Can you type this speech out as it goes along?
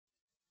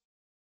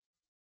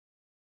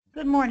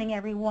Good morning,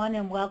 everyone,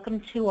 and welcome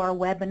to our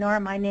webinar.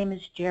 My name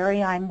is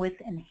Jerry. I'm with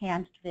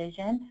Enhanced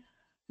Vision.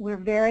 We're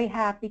very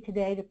happy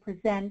today to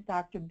present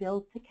Dr.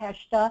 Bill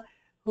Takeshita,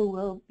 who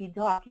will be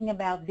talking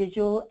about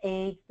visual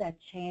aids that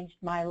changed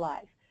my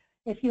life.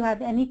 If you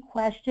have any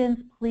questions,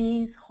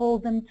 please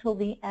hold them till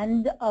the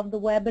end of the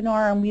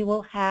webinar, and we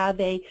will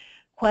have a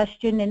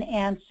question and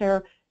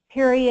answer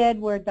period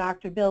where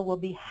Dr. Bill will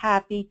be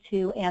happy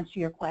to answer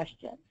your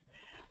questions.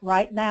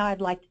 Right now,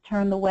 I'd like to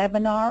turn the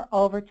webinar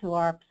over to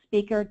our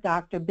speaker,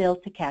 Dr. Bill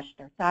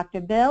Takeshita. Dr.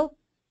 Bill?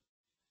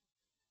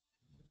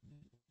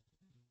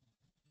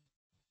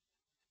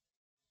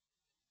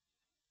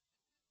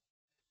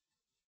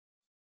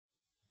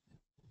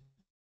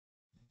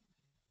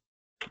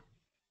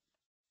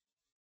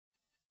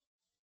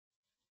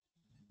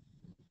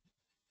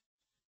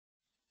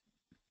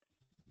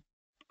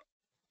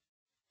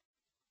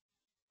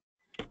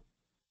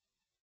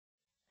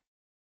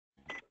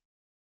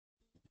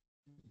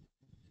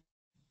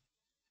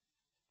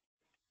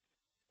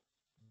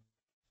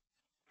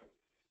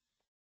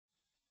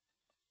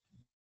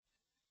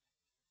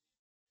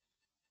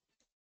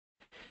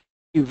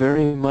 Thank you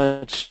very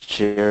much,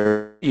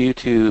 Jerry. You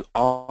to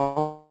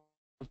all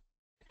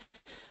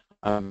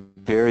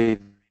very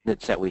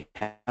minutes that we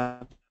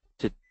have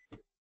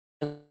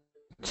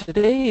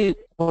today.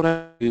 What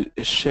I want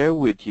to share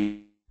with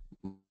you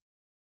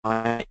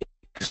my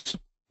experience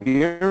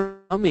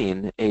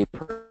becoming a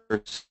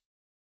person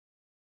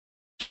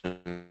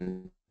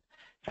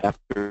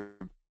after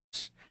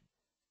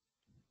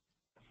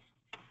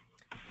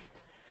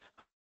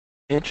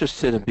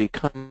interested in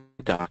becoming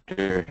a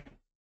doctor.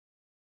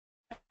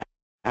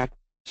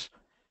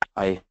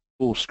 I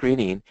full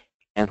screening,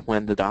 and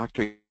when the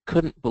doctor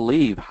couldn't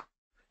believe,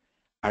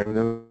 I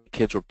remember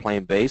kids were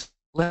playing base.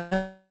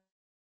 Let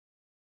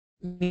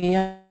me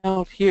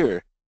out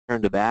here.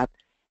 Turned to bat.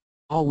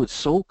 All was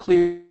so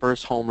clear.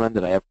 First home run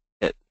that I ever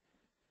hit.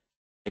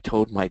 I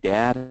told my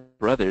dad and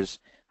brothers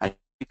I'd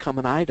become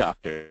an eye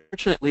doctor.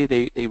 Fortunately,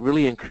 they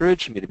really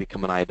encouraged me to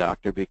become an eye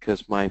doctor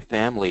because my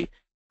family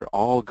were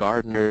all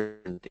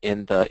gardeners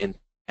in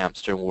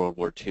camps during World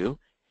War II.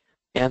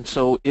 And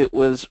so it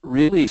was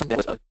really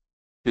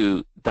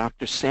to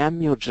Dr.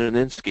 Samuel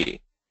Janinski.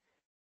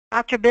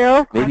 Dr.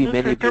 Bill, Maybe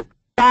many of you.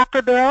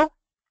 Dr. Bill,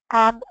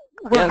 we're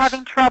Yes.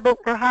 having trouble.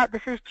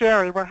 This is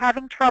Jerry. We're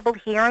having trouble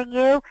hearing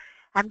you.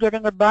 I'm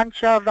getting a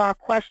bunch of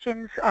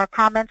questions or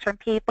comments from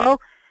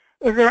people.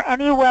 Is there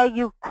any way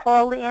you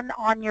call in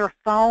on your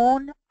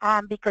phone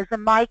because the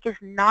mic is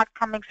not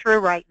coming through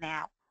right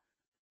now?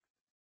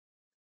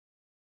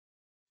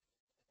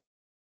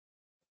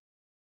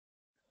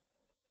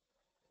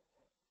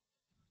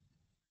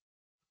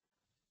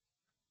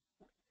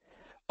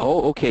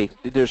 Oh, okay.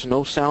 There's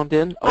no sound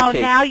in?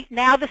 Okay. Oh,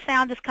 now the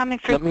sound is coming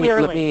through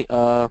clearly.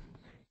 Let me,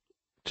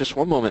 just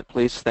one moment,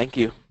 please. Thank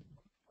you.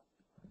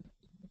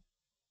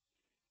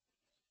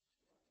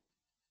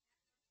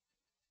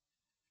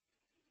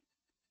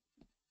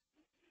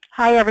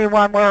 Hi,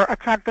 everyone. We're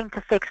attempting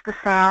to fix the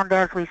sound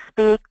as we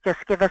speak.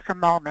 Just give us a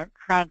moment.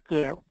 Thank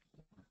you.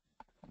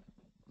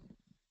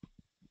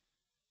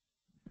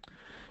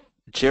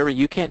 Jerry,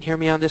 you can't hear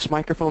me on this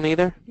microphone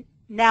either?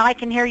 Now I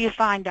can hear you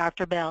fine,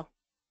 Dr. Bill.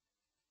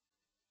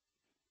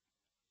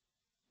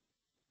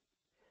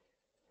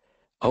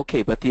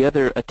 Okay, but the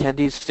other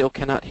attendees still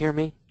cannot hear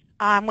me?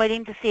 I'm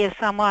waiting to see if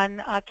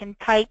someone can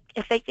type.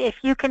 If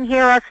you can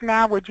hear us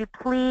now, would you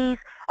please?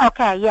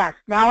 Okay, yes.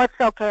 Now it's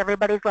okay.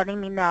 Everybody's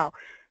letting me know.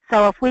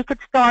 So if we could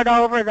start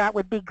over, that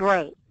would be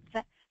great.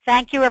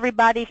 Thank you,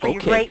 everybody, for your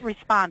great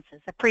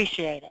responses.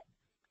 Appreciate it.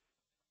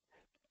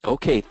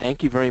 Okay,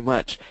 thank you very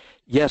much.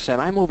 Yes,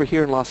 and I'm over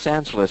here in Los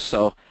Angeles,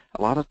 so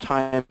a lot of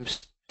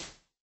times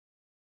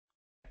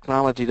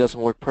technology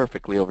doesn't work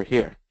perfectly over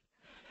here.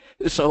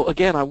 So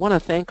again, I want to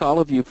thank all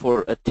of you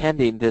for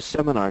attending this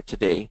seminar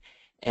today,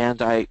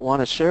 and I want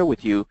to share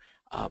with you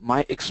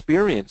my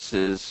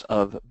experiences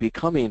of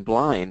becoming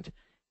blind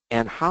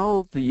and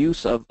how the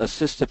use of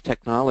assistive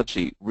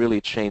technology really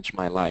changed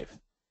my life.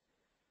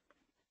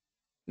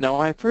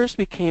 Now, I first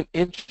became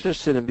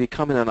interested in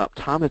becoming an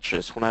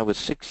optometrist when I was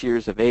 6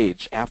 years of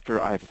age after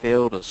I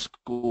failed a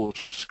school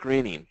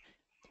screening.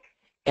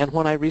 And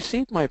when I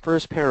received my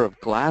first pair of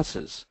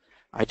glasses,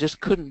 I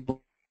just couldn't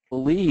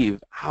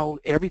believe how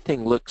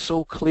everything looked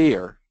so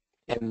clear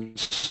and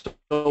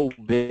so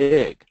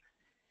big.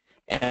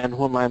 And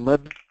when my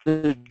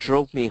mother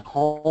drove me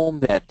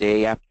home that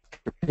day after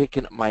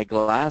picking up my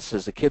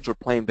glasses, the kids were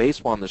playing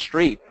baseball on the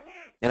street,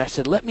 and I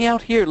said, "Let me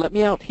out here, let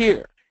me out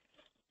here."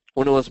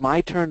 When it was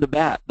my turn to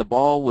bat, the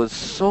ball was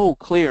so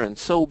clear and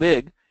so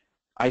big,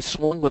 I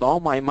swung with all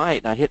my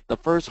might, and I hit the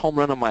first home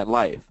run of my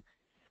life.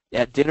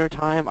 At dinner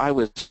time, I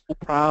was so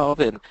proud,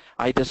 and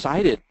I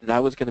decided that I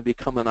was going to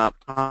become an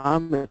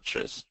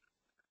optometrist.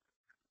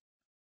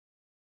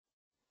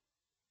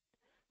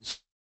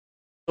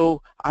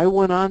 So I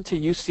went on to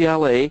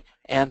UCLA,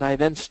 and I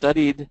then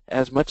studied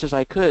as much as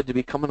I could to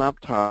become an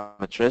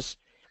optometrist.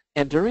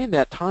 And during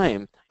that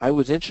time, I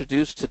was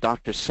introduced to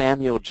Dr.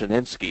 Samuel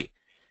Janinski.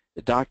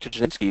 Dr.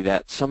 Janicki,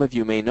 that some of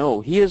you may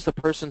know, he is the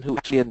person who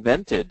actually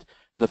invented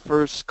the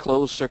first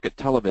closed-circuit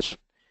television.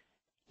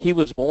 He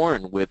was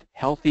born with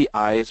healthy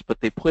eyes,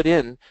 but they put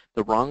in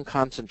the wrong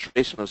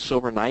concentration of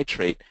silver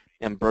nitrate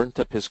and burnt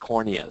up his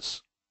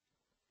corneas.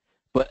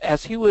 But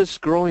as he was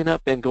growing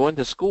up and going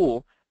to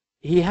school,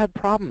 he had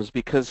problems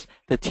because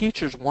the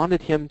teachers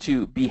wanted him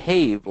to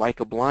behave like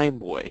a blind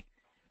boy.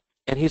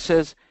 And he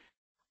says,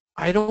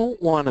 I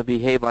don't want to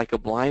behave like a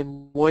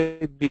blind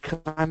boy because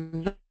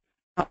I'm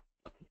not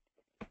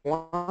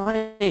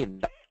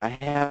blind. I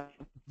have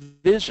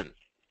vision.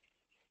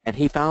 And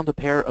he found a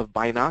pair of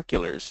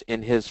binoculars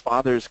in his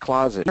father's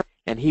closet,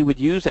 and he would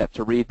use that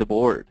to read the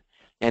board.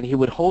 And he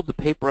would hold the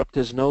paper up to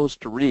his nose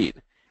to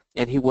read.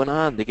 And he went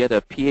on to get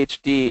a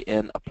PhD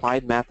in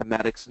applied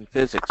mathematics and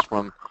physics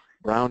from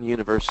Brown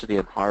University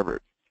and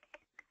Harvard.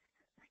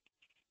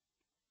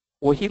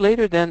 Well, he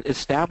later then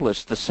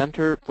established the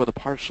Center for the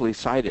Partially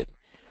Sighted.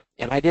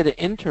 And I did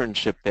an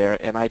internship there,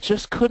 and I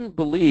just couldn't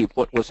believe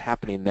what was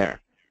happening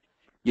there.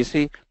 You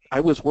see, I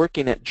was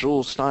working at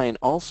Jules Stein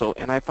also,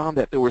 and I found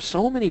that there were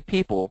so many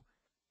people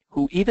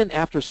who, even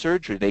after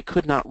surgery, they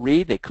could not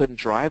read, they couldn't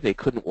drive, they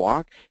couldn't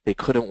walk, they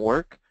couldn't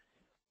work.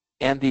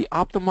 And the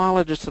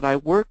ophthalmologist that I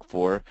work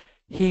for,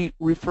 he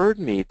referred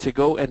me to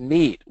go and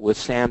meet with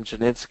Sam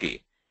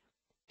Janicki.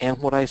 And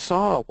when I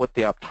saw what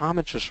the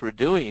optometrists were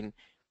doing,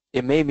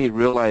 it made me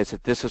realize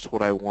that this is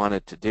what I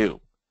wanted to do.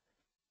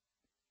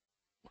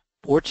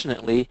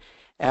 Fortunately,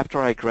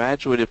 after I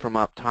graduated from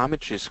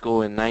optometry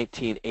school in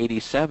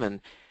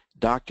 1987,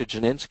 Dr.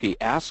 Janicki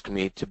asked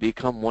me to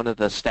become one of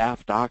the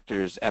staff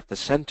doctors at the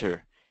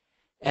center.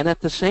 And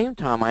at the same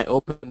time, I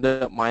opened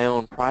up my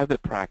own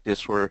private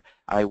practice where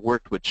I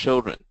worked with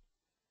children.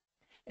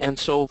 And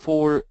so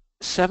for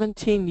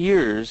 17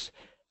 years,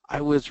 I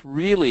was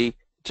really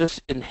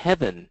just in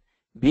heaven,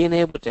 being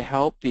able to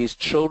help these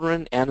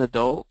children and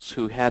adults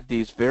who had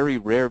these very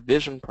rare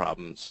vision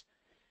problems.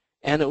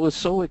 And it was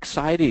so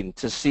exciting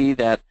to see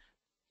that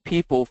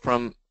people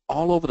from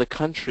all over the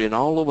country and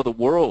all over the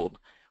world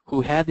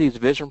who had these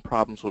vision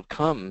problems would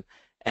come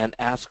and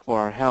ask for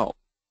our help.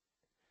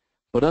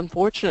 But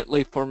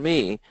unfortunately for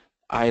me,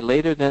 I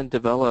later then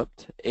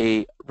developed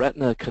a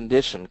retina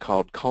condition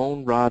called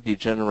cone rod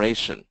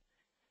degeneration.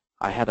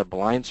 I had a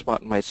blind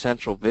spot in my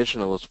central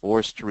vision and was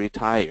forced to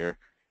retire.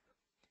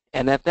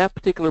 And at that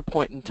particular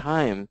point in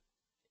time,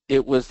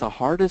 it was the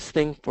hardest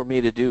thing for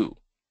me to do.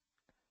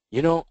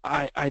 You know,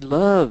 I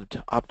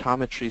loved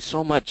optometry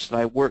so much that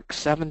I worked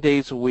 7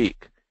 days a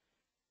week.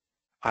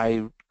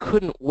 I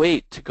couldn't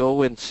wait to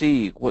go and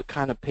see what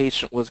kind of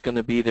patient was going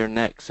to be there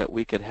next that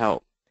we could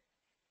help.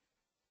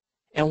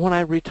 And when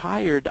I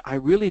retired, I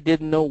really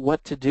didn't know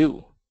what to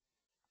do.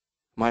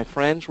 My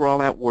friends were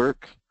all at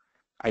work.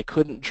 I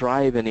couldn't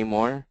drive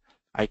anymore.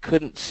 I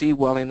couldn't see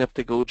well enough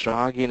to go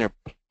jogging or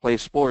play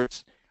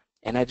sports,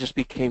 and I just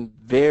became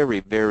very,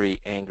 very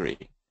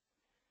angry.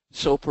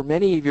 So for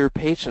many of your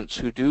patients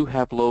who do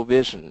have low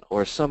vision,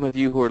 or some of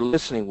you who are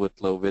listening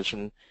with low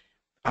vision,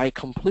 I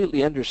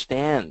completely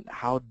understand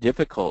how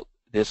difficult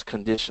this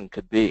condition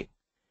could be.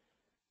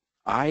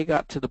 I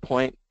got to the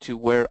point to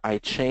where I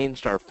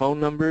changed our phone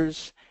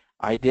numbers.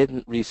 I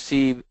didn't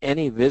receive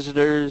any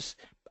visitors.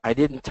 I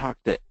didn't talk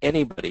to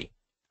anybody.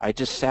 I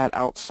just sat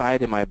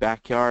outside in my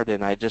backyard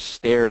and I just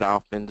stared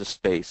off into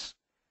space.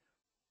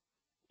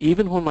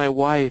 Even when my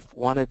wife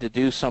wanted to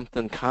do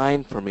something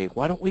kind for me,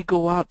 why don't we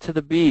go out to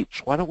the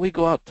beach? Why don't we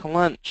go out to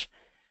lunch?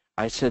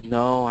 I said,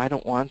 no, I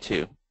don't want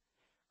to.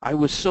 I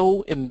was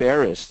so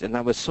embarrassed and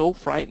I was so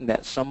frightened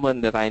that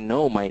someone that I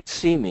know might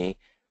see me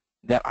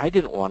that I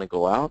didn't want to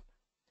go out.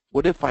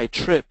 What if I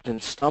tripped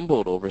and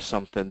stumbled over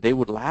something? They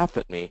would laugh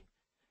at me.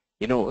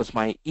 You know, it was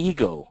my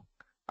ego.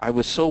 I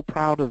was so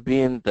proud of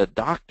being the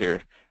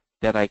doctor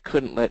that I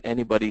couldn't let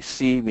anybody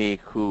see me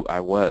who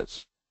I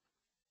was.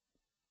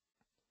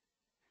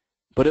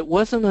 But it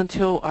wasn't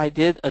until I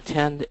did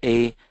attend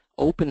an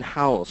open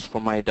house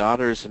for my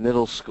daughter's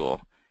middle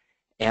school,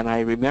 and I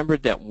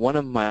remembered that one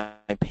of my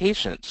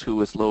patients who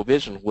was low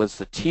vision was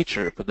the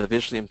teacher for the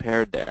visually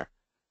impaired there.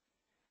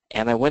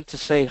 And I went to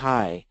say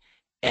hi,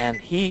 and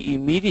he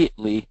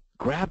immediately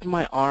grabbed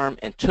my arm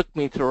and took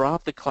me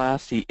throughout the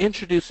class. He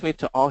introduced me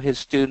to all his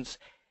students.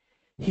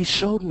 He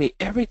showed me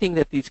everything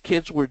that these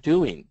kids were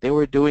doing. They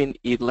were doing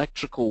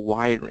electrical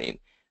wiring.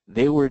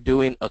 They were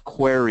doing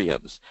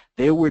aquariums.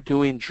 They were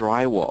doing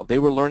drywall. They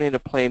were learning to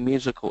play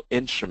musical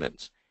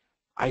instruments.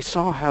 I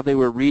saw how they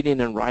were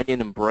reading and writing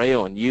in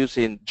Braille and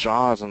using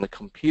JAWS on the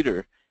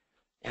computer.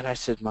 And I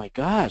said, my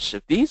gosh,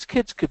 if these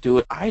kids could do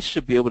it, I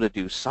should be able to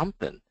do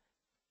something.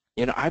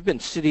 You know, I've been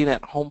sitting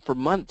at home for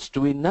months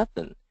doing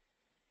nothing.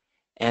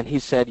 And he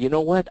said, you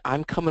know what,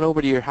 I'm coming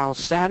over to your house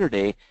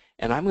Saturday,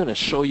 and I'm going to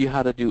show you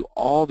how to do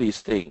all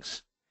these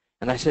things.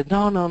 And I said,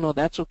 no, no, no,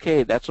 that's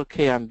okay. That's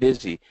okay. I'm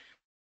busy.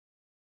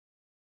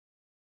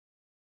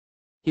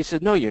 He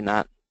said, no, you're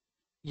not.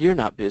 You're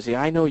not busy.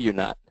 I know you're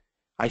not.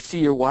 I see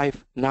your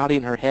wife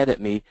nodding her head at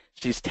me.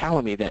 She's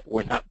telling me that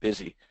we're not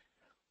busy.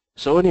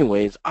 So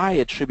anyways, I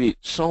attribute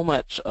so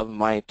much of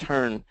my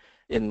turn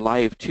in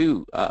live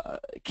too,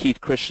 Keith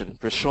Christian,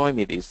 for showing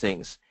me these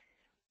things.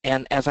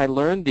 And as I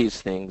learned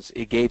these things,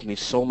 it gave me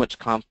so much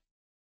confidence.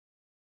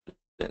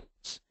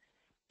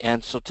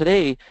 And so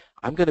today,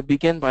 I'm going to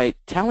begin by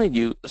telling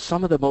you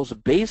some of the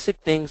most basic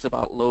things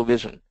about low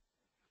vision.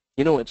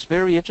 You know, it's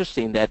very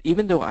interesting that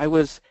even though I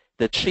was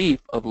the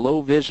chief of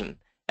low vision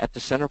at the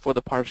Center for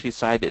the Partially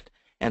Sighted,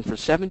 and for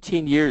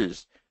 17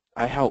 years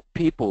I helped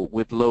people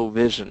with low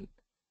vision,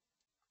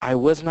 I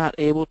was not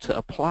able to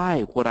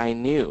apply what I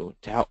knew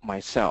to help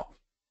myself.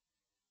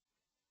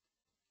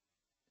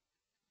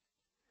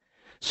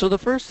 So the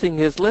first thing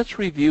is, let's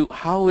review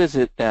how is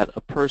it that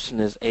a person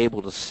is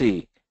able to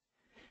see.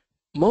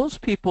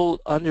 Most people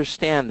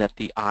understand that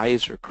the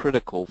eyes are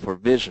critical for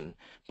vision,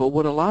 but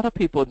what a lot of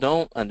people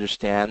don't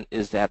understand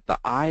is that the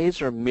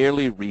eyes are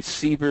merely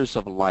receivers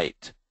of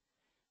light.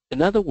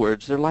 In other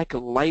words, they're like a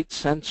light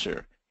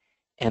sensor,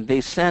 and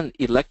they send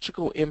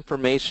electrical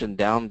information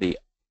down the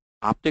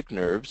optic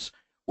nerves,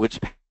 which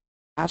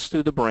pass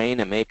through the brain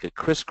and make a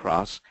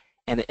crisscross,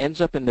 and it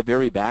ends up in the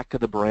very back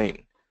of the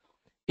brain.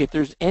 If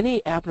there's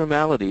any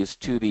abnormalities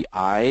to the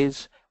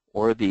eyes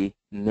or the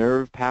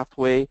nerve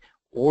pathway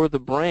or the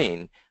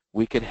brain,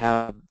 we could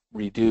have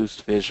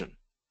reduced vision.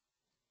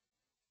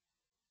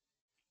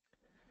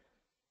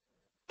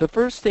 The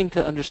first thing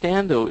to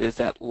understand, though, is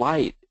that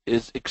light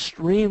is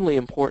extremely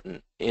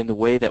important in the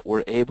way that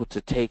we're able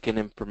to take in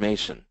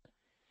information.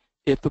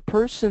 If a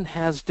person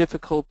has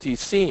difficulty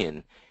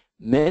seeing,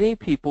 many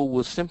people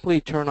will simply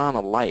turn on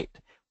a light,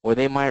 or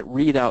they might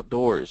read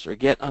outdoors or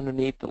get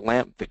underneath the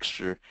lamp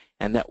fixture,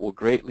 and that will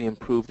greatly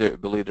improve their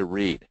ability to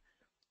read.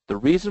 The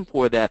reason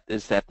for that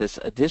is that this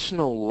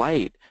additional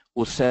light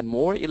will send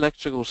more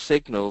electrical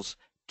signals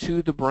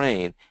to the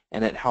brain,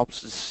 and it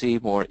helps us see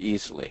more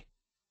easily.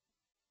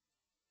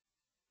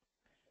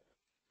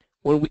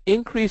 When we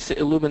increase the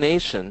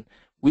illumination,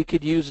 we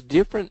could use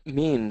different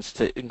means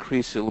to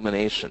increase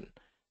illumination.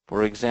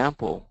 For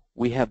example,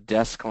 we have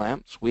desk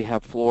lamps, we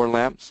have floor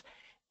lamps,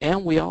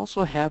 and we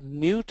also have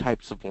new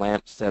types of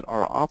lamps that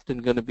are often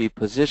going to be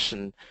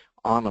positioned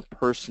on a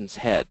person's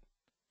head.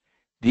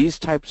 These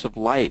types of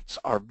lights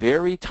are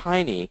very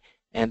tiny,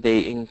 and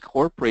they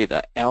incorporate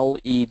a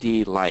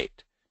LED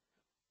light.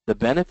 The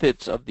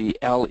benefits of the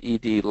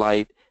LED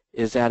light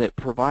is that it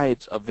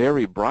provides a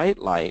very bright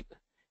light,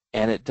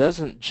 and it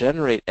doesn't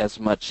generate as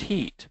much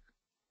heat.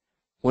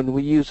 When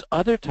we use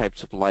other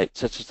types of light,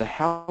 such as a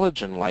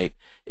halogen light,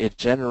 it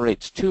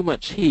generates too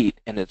much heat,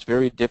 and it's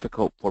very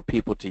difficult for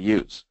people to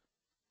use.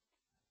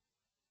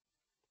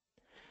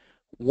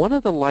 One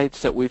of the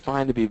lights that we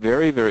find to be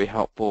very, very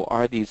helpful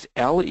are these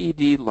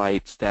LED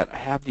lights that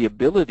have the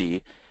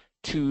ability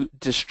to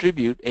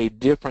distribute a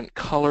different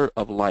color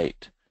of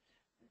light.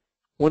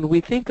 When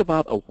we think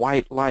about a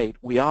white light,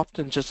 we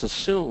often just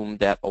assume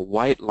that a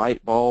white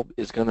light bulb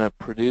is going to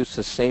produce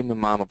the same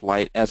amount of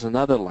light as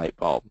another light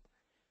bulb.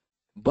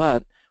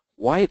 But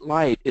white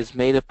light is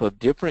made up of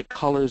different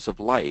colors of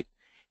light,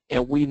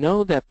 and we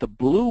know that the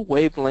blue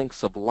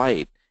wavelengths of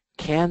light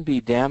can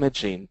be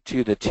damaging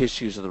to the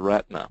tissues of the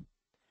retina.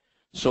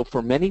 So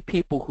for many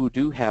people who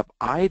do have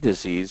eye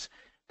disease,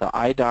 the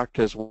eye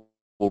doctors will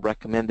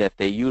recommend that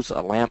they use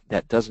a lamp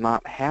that does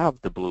not have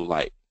the blue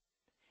light.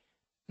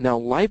 Now,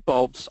 light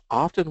bulbs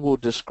often will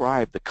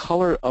describe the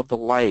color of the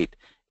light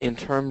in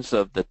terms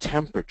of the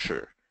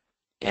temperature,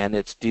 and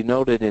it's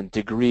denoted in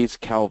degrees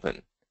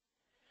Kelvin.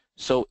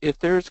 So if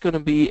there's going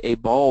to be a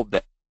bulb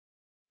that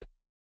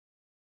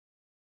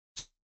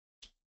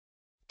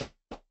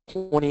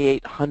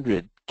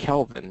 2800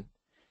 Kelvin,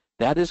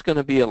 that is going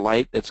to be a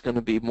light that's going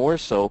to be more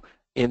so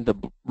in the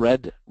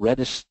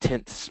reddish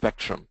tint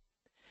spectrum.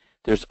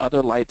 There's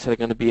other lights that are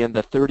going to be in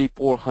the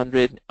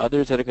 3400,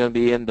 others that are going to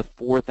be in the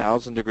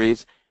 4000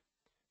 degrees.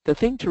 The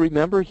thing to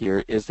remember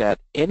here is that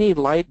any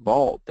light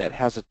bulb that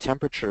has a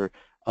temperature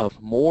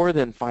of more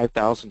than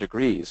 5000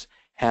 degrees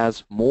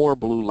has more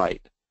blue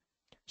light.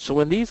 So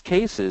in these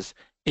cases,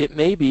 it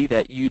may be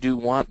that you do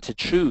want to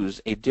choose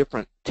a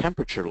different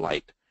temperature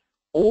light.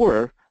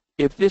 Or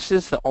if this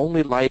is the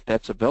only light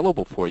that's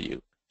available for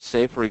you,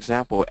 say for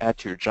example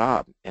at your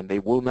job, and they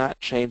will not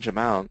change them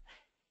out,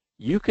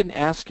 you can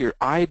ask your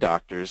eye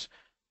doctors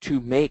to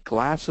make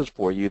glasses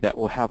for you that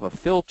will have a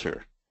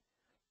filter,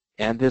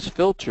 and this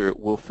filter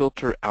will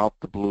filter out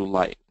the blue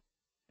light.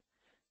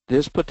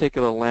 This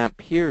particular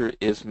lamp here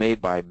is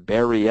made by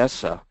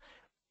Berryessa,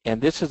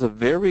 and this is a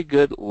very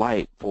good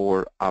light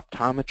for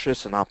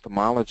optometrists and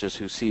ophthalmologists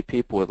who see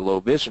people with low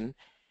vision,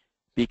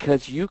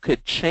 because you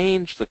could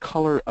change the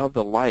color of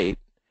the light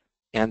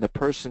and the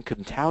person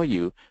can tell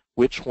you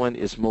which one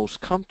is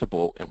most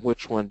comfortable and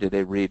which one do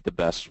they read the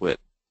best with.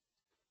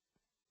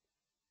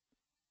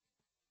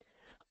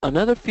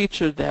 Another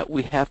feature that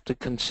we have to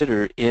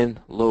consider in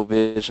low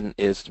vision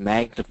is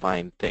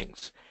magnifying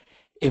things.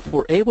 If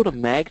we're able to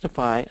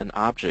magnify an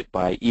object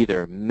by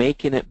either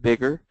making it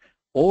bigger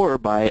or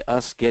by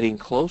us getting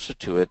closer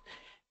to it,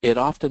 it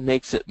often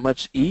makes it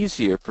much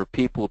easier for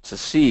people to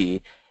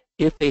see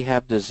if they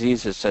have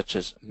diseases such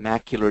as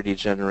macular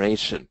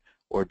degeneration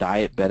or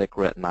diabetic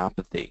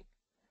retinopathy.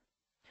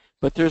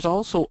 But there's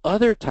also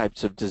other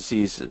types of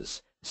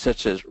diseases,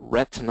 such as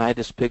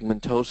retinitis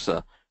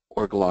pigmentosa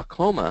or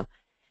glaucoma,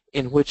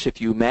 in which if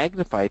you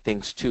magnify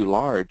things too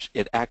large,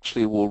 it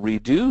actually will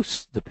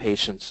reduce the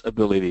patient's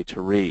ability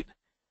to read.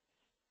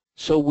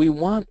 So we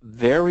want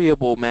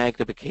variable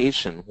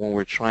magnification when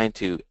we're trying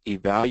to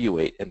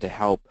evaluate and to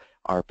help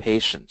our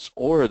patients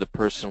or the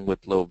person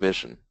with low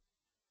vision.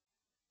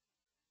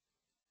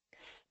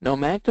 Now,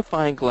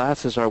 magnifying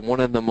glasses are one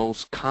of the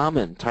most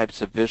common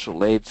types of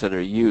visual aids that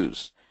are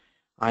used.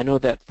 I know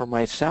that for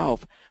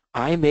myself,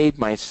 I made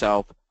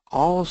myself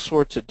all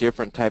sorts of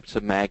different types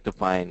of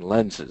magnifying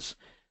lenses.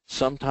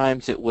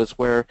 Sometimes it was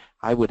where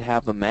I would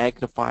have a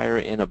magnifier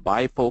in a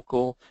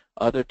bifocal.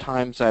 Other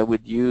times I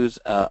would use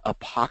a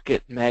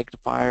pocket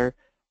magnifier.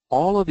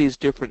 All of these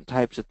different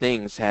types of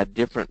things had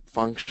different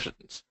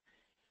functions.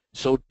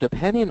 So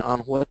depending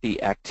on what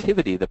the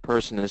activity the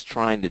person is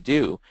trying to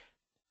do,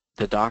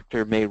 the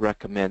doctor may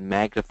recommend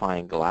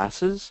magnifying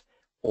glasses,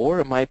 or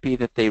it might be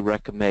that they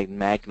recommend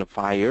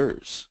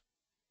magnifiers.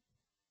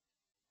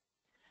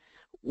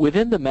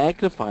 Within the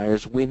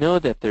magnifiers, we know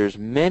that there's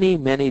many,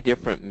 many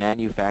different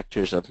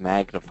manufacturers of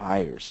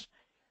magnifiers.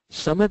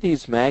 Some of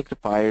these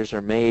magnifiers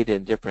are made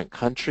in different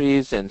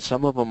countries, and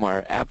some of them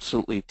are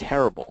absolutely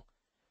terrible.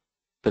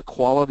 The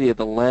quality of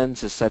the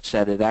lens is such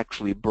that it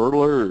actually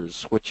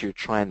blurs what you're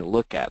trying to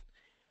look at.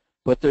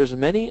 But there's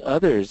many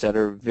others that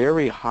are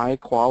very high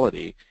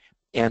quality,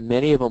 and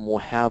many of them will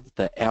have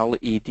the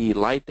LED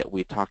light that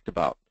we talked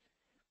about.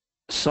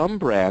 Some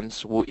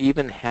brands will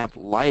even have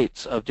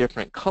lights of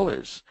different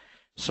colors.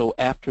 So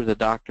after the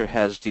doctor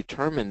has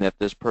determined that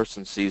this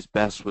person sees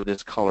best with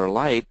this color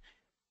light,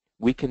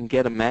 we can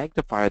get a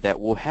magnifier that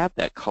will have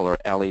that color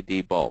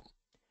LED bulb.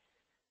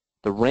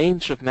 The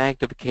range of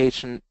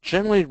magnification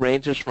generally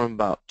ranges from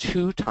about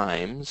 2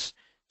 times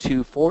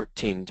to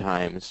 14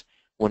 times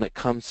when it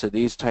comes to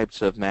these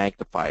types of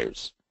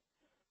magnifiers.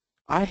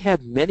 I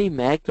had many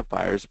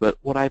magnifiers, but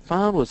what I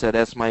found was that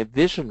as my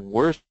vision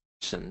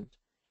worsened,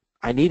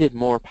 I needed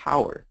more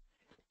power.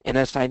 And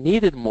as I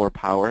needed more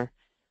power,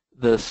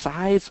 the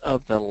size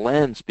of the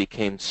lens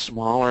became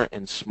smaller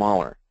and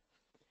smaller.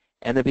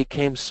 And it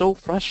became so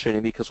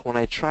frustrating because when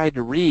I tried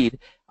to read,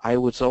 I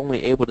was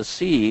only able to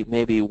see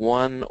maybe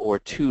 1 or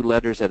 2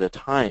 letters at a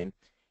time,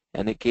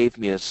 and it gave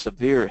me a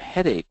severe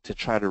headache to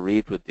try to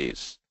read with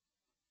these.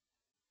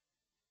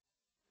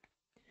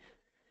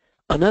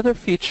 Another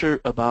feature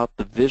about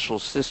the visual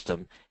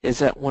system is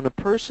that when a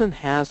person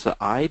has an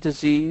eye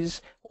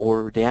disease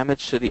or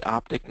damage to the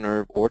optic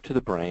nerve or to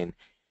the brain,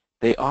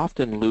 they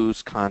often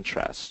lose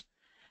contrast.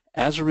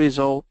 As a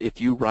result,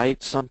 if you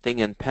write something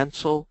in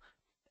pencil,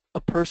 a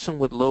person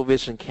with low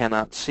vision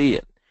cannot see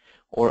it.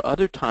 Or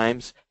other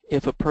times,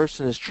 if a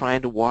person is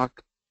trying to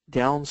walk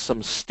down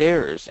some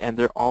stairs and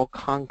they're all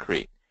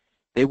concrete,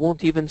 they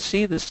won't even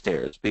see the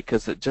stairs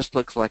because it just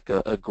looks like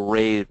a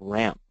gray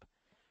ramp.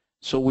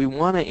 So we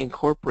want to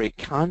incorporate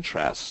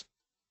contrast.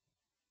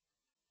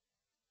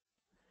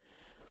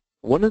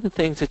 One of the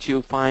things that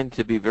you'll find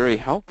to be very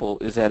helpful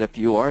is that if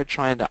you are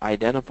trying to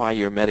identify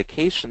your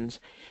medications,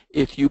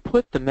 if you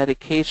put the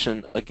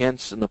medication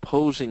against an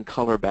opposing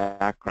color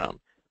background,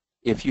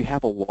 if you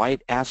have a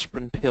white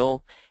aspirin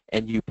pill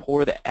and you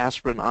pour the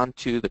aspirin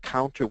onto the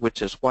counter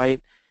which is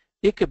white,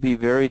 it could be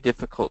very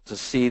difficult to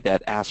see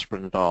that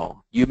aspirin at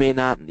all. You may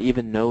not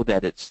even know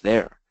that it's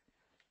there.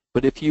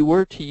 But if you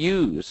were to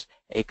use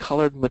a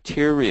colored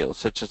material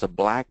such as a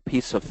black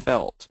piece of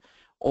felt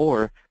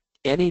or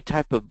any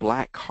type of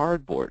black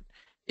cardboard,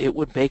 it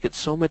would make it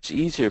so much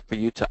easier for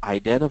you to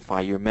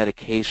identify your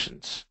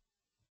medications.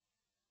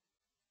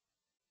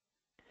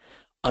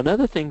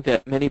 Another thing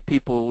that many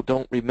people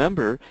don't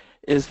remember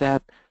is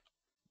that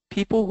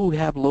people who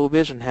have low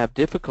vision have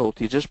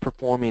difficulty just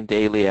performing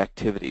daily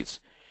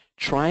activities.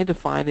 Trying to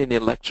find an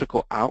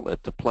electrical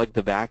outlet to plug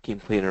the vacuum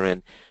cleaner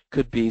in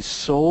could be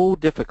so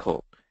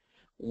difficult.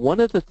 One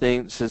of the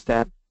things is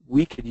that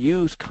we could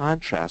use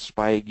contrast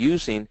by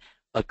using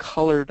a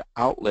colored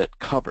outlet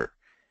cover.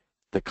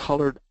 The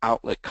colored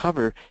outlet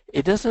cover,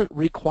 it doesn't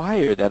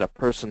require that a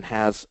person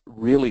has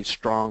really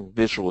strong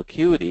visual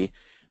acuity,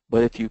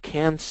 but if you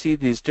can see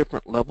these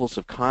different levels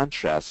of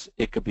contrast,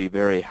 it could be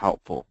very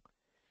helpful.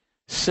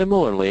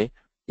 Similarly,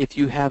 if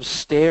you have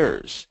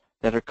stairs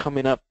that are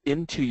coming up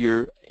into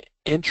your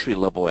entry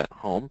level at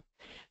home,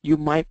 you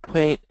might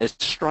paint a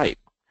stripe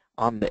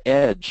on the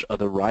edge of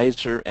the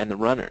riser and the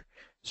runner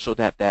so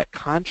that that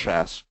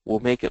contrast will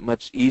make it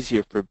much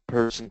easier for a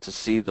person to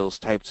see those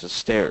types of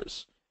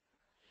stairs.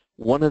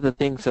 One of the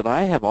things that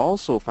I have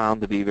also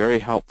found to be very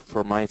helpful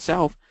for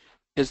myself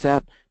is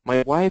that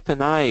my wife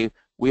and I,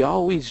 we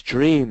always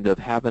dreamed of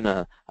having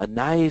a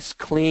nice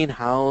clean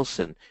house,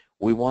 and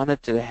we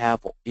wanted to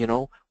have, you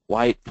know,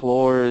 white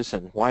floors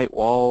and white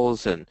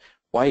walls and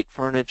white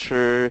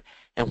furniture.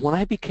 And when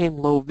I became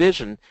low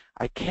vision,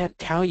 I can't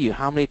tell you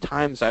how many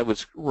times I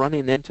was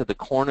running into the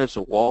corners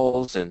of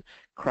walls and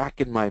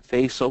cracking my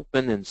face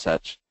open and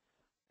such.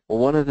 Well,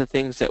 one of the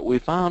things that we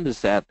found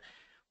is that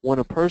when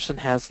a person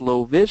has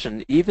low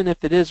vision, even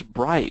if it is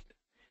bright,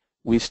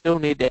 we still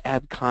need to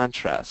add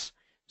contrast.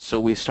 So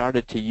we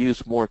started to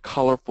use more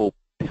colorful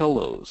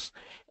pillows.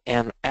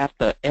 And at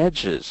the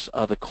edges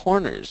of the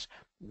corners,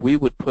 we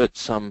would put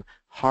some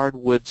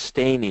hardwood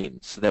staining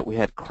so that we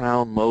had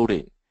crown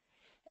molding.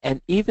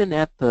 And even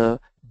at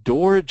the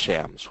door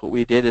jambs, what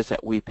we did is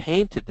that we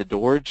painted the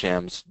door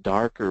jambs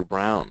darker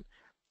brown.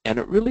 And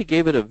it really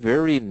gave it a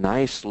very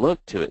nice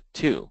look to it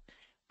too.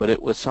 But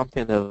it was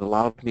something that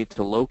allowed me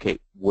to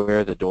locate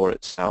where the door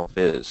itself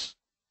is.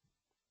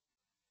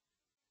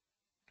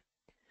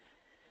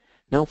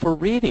 Now for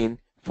reading,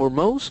 for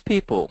most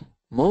people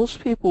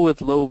with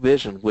low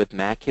vision, with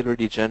macular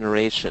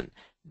degeneration,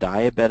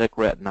 diabetic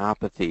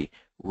retinopathy,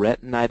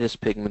 retinitis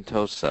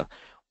pigmentosa,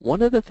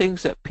 one of the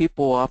things that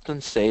people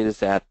often say is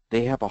that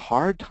they have a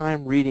hard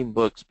time reading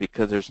books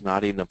because there's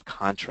not enough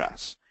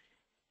contrast.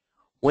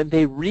 When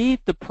they read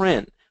the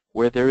print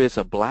where there is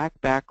a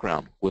black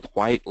background with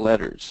white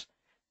letters,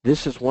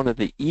 this is one of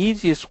the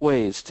easiest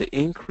ways to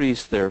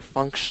increase their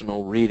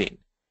functional reading.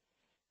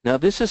 Now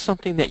this is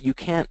something that you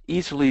can't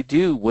easily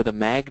do with a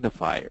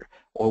magnifier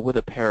or with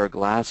a pair of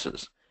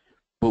glasses.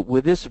 But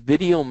with this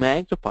video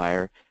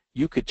magnifier,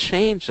 you could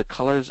change the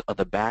colors of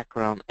the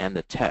background and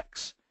the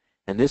text.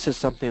 And this is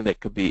something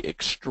that could be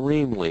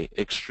extremely,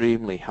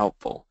 extremely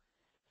helpful.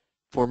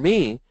 For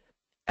me,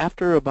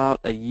 after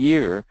about a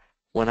year,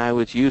 when I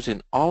was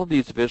using all of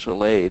these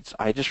visual aids,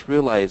 I just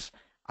realized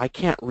I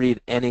can't read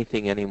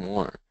anything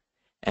anymore.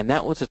 And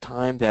that was a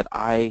time that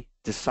I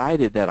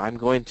decided that I'm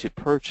going to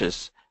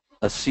purchase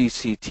a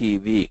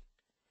CCTV.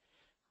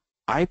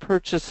 I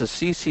purchased a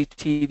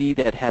CCTV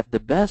that had the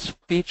best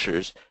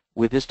features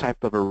with this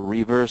type of a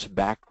reverse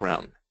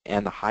background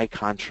and a high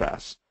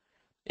contrast.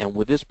 And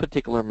with this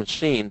particular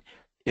machine,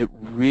 it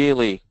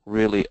really,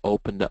 really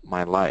opened up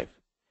my life.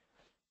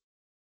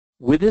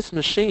 With this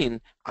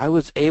machine, I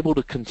was able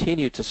to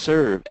continue to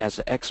serve as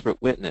an expert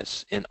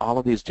witness in all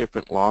of these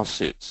different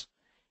lawsuits.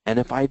 And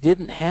if I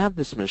didn't have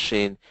this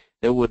machine,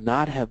 there would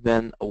not have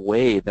been a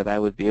way that I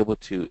would be able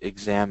to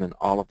examine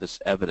all of this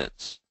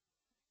evidence.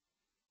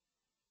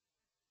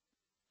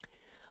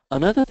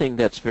 Another thing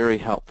that's very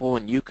helpful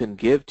and you can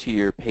give to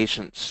your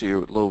patients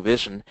who are low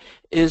vision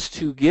is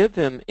to give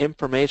them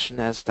information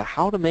as to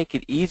how to make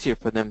it easier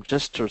for them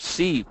just to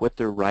see what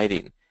they're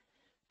writing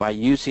by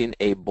using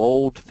a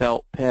bold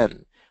felt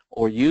pen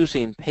or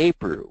using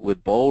paper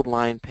with bold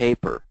line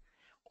paper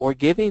or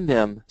giving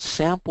them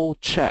sample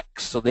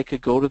checks so they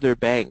could go to their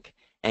bank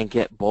and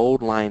get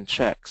bold line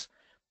checks.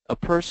 A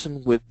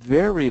person with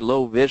very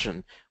low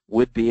vision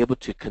would be able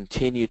to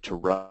continue to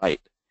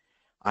write.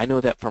 I know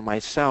that for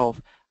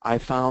myself, I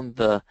found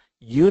the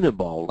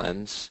Uniball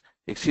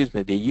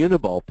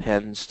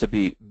pens to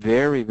be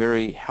very,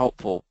 very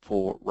helpful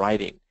for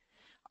writing.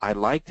 I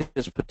liked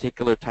this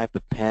particular type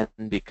of pen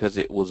because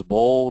it was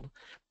bold,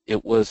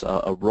 it was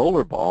a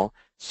roller ball,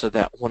 so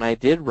that when I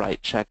did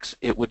write checks,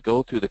 it would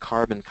go through the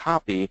carbon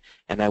copy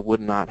and I would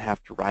not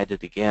have to write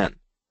it again.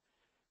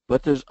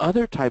 But there's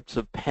other types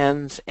of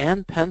pens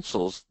and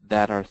pencils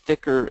that are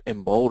thicker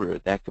and bolder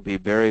that could be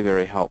very,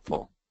 very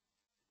helpful.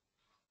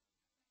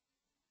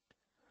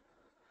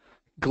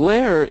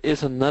 Glare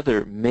is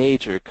another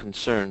major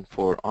concern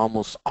for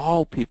almost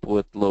all people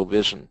with low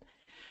vision.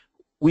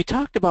 We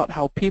talked about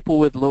how people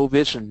with low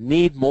vision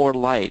need more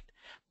light,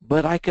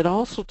 but I could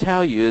also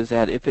tell you is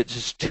that if it's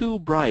just too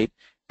bright,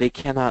 they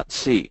cannot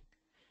see.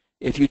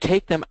 If you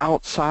take them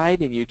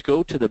outside and you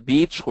go to the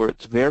beach where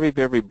it's very,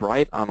 very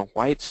bright on a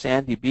white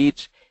sandy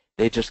beach,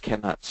 they just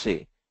cannot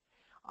see.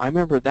 I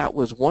remember that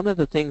was one of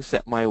the things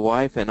that my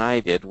wife and I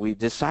did. We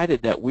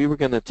decided that we were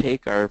going to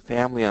take our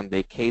family on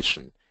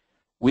vacation.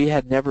 We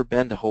had never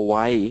been to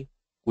Hawaii.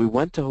 We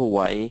went to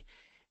Hawaii,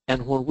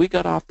 and when we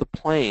got off the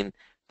plane,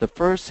 the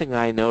first thing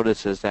I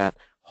noticed is that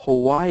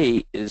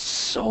Hawaii is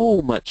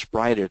so much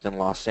brighter than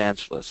Los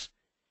Angeles.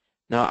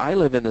 Now, I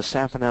live in the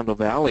San Fernando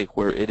Valley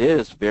where it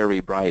is very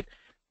bright,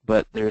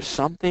 but there's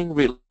something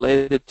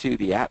related to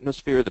the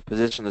atmosphere, the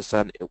position of the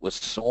sun. It was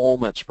so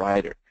much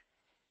brighter.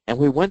 And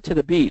we went to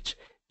the beach.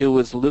 It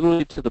was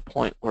literally to the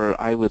point where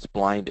I was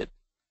blinded.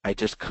 I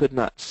just could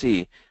not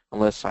see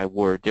unless I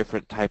wore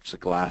different types of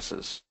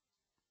glasses.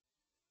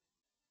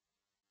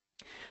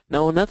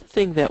 Now, another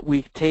thing that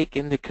we take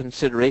into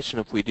consideration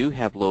if we do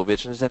have low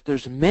vision is that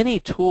there's many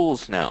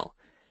tools now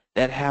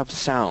that have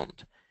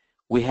sound.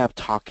 We have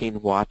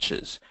talking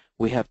watches.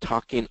 We have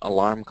talking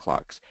alarm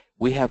clocks.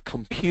 We have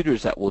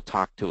computers that will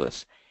talk to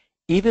us.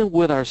 Even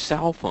with our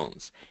cell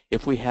phones,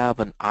 if we have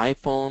an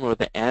iPhone or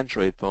the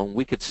Android phone,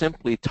 we could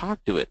simply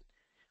talk to it.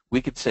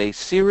 We could say,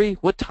 Siri,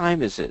 what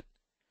time is it?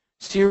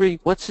 Siri,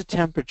 what's the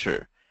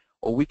temperature?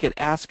 Or we could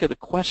ask it a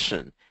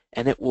question,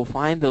 and it will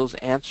find those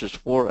answers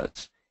for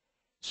us.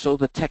 So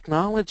the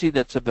technology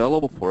that's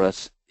available for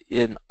us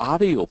in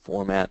audio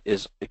format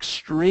is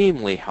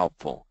extremely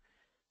helpful.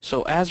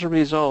 So as a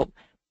result,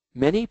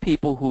 many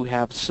people who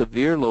have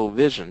severe low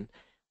vision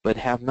but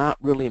have not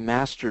really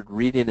mastered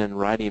reading and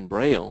writing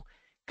Braille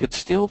could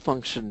still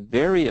function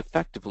very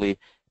effectively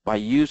by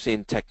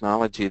using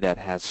technology that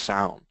has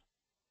sound.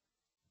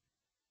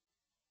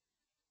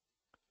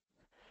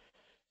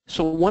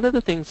 So one of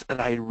the things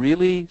that I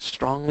really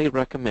strongly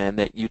recommend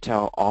that you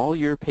tell all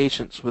your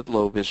patients with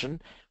low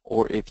vision,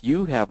 or if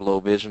you have low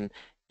vision,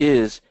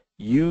 is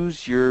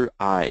use your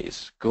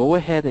eyes. Go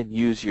ahead and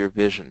use your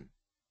vision.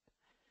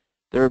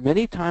 There are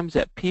many times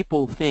that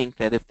people think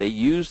that if they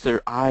use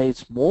their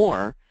eyes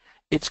more,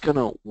 it's going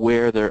to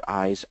wear their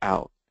eyes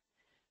out.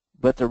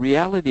 But the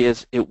reality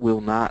is it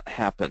will not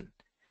happen.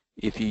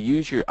 If you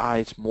use your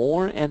eyes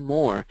more and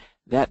more,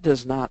 that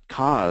does not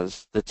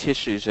cause the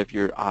tissues of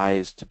your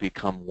eyes to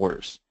become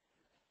worse.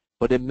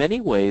 But in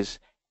many ways,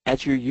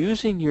 as you're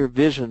using your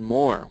vision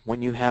more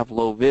when you have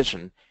low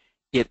vision,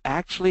 it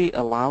actually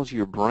allows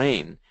your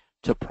brain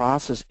to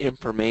process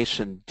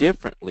information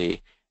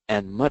differently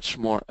and much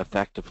more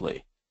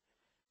effectively.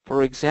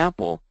 For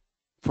example,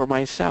 for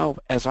myself,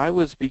 as I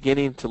was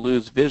beginning to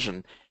lose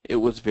vision, it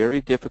was very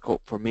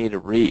difficult for me to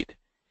read.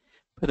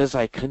 But as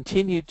I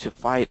continued to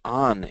fight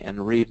on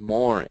and read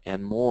more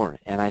and more,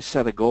 and I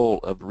set a goal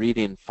of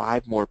reading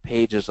 5 more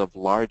pages of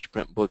large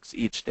print books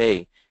each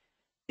day,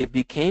 it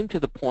became to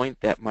the point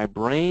that my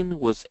brain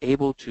was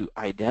able to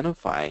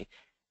identify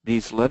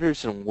these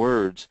letters and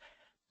words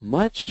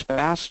much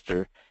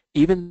faster,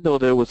 even though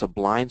there was a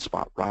blind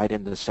spot right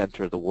in the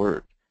center of the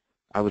word.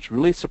 I was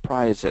really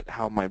surprised at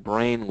how my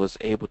brain was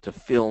able to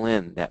fill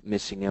in that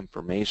missing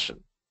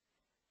information.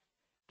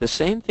 The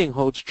same thing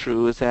holds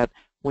true is that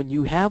when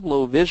you have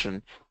low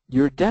vision,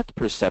 your depth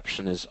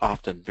perception is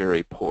often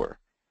very poor.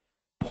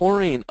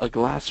 Pouring a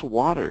glass of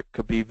water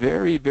could be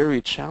very,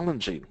 very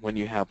challenging when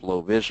you have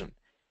low vision.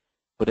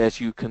 But as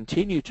you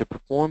continue to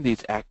perform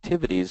these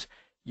activities,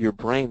 your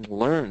brain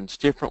learns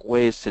different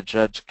ways to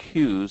judge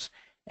cues,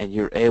 and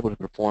you're able to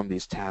perform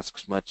these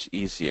tasks much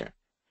easier.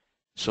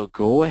 So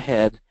go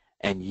ahead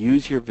and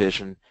use your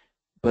vision,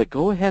 but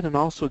go ahead and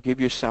also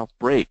give yourself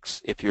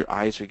breaks if your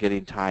eyes are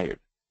getting tired.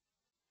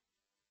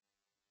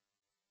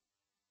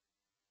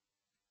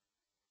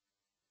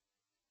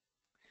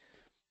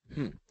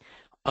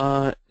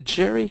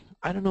 Jerry,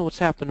 I don't know what's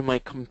happened to my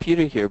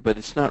computer here, but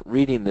it's not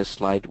reading this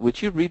slide.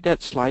 Would you read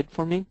that slide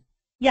for me?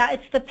 Yeah,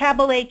 it's the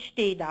Pebble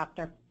HD,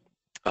 Doctor.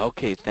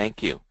 Okay,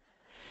 thank you.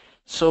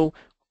 So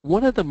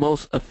one of the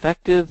most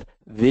effective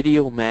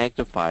video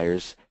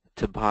magnifiers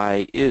to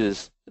buy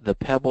is the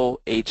Pebble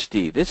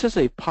HD. This is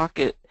a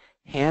pocket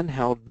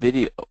handheld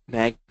video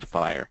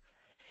magnifier.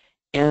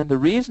 And the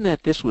reason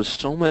that this was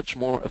so much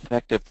more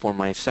effective for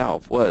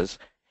myself was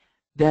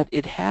that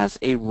it has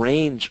a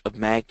range of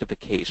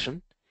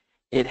magnification.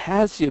 It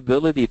has the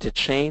ability to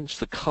change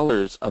the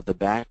colors of the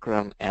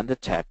background and the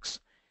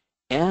text,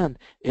 and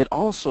it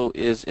also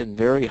is in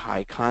very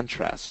high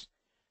contrast.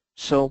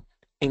 So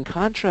in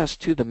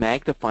contrast to the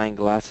magnifying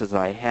glasses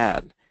I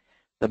had,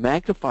 the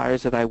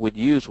magnifiers that I would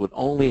use would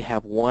only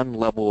have one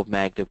level of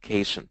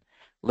magnification.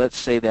 Let's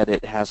say that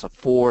it has a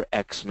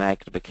 4x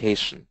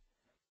magnification.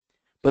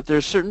 But there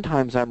are certain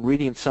times I'm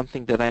reading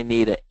something that I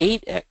need an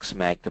 8x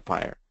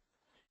magnifier.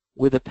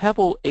 With a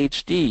Pebble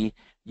HD,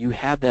 you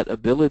have that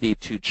ability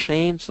to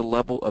change the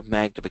level of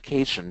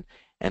magnification,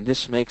 and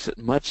this makes it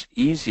much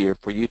easier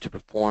for you to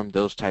perform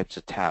those types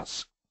of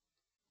tasks.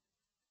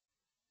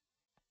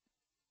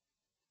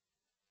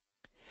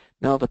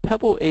 Now, the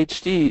Pebble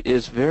HD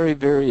is very,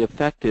 very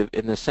effective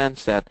in the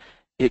sense that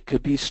it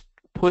could be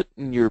put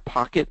in your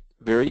pocket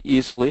very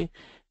easily.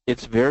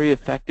 It's very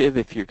effective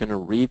if you're going to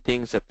read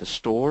things at the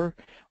store,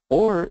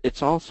 or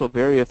it's also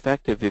very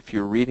effective if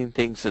you're reading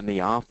things in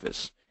the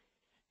office.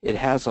 It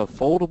has a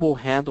foldable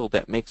handle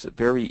that makes it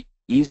very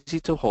easy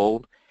to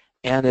hold,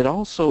 and it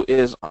also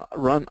is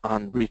run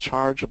on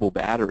rechargeable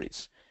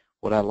batteries.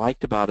 What I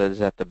liked about it is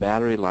that the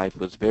battery life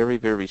was very,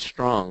 very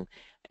strong,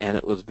 and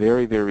it was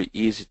very, very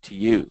easy to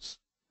use.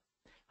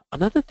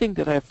 Another thing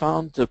that I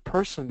found to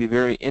personally be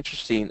very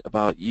interesting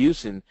about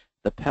using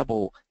the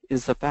Pebble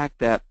is the fact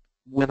that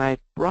when I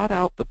brought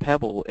out the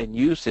Pebble and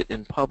used it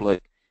in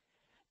public,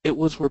 it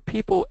was where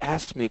people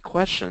asked me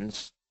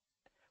questions.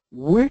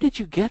 Where did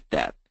you get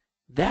that?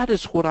 That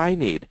is what I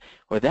need,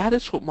 or that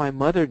is what my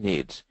mother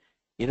needs.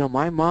 You know,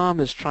 my mom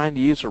is trying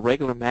to use a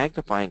regular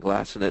magnifying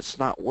glass and it's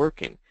not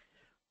working.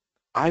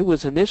 I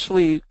was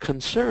initially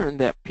concerned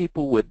that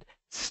people would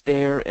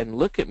stare and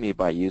look at me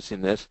by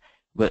using this,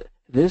 but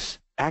this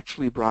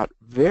actually brought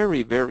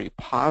very, very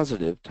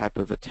positive type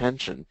of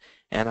attention,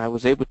 and I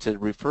was able to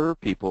refer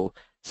people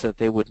so that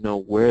they would know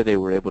where they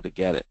were able to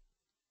get it.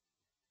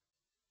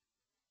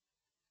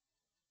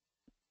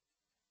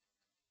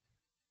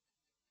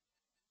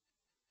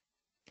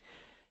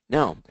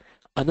 Now,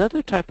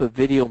 another type of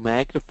video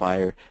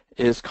magnifier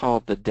is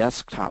called the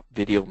desktop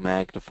video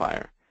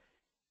magnifier.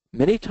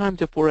 Many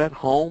times if we're at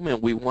home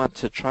and we want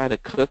to try to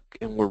cook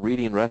and we're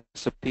reading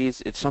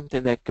recipes, it's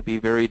something that could be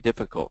very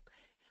difficult.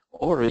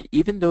 Or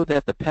even though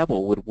that the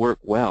Pebble would work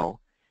well,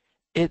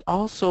 it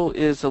also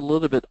is a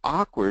little bit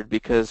awkward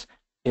because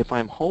if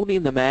I'm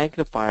holding the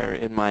magnifier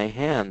in my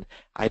hand,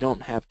 I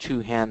don't have two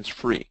hands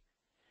free.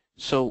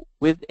 So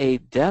with a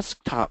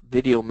desktop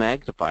video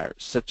magnifier,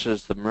 such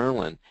as the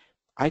Merlin,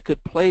 I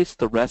could place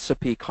the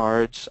recipe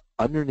cards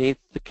underneath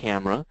the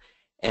camera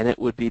and it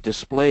would be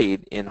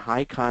displayed in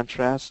high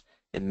contrast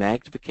in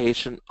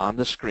magnification on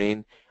the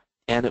screen,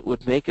 and it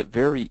would make it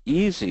very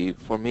easy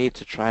for me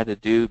to try to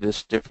do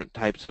this different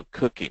types of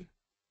cooking.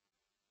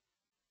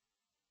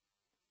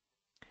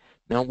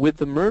 Now with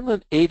the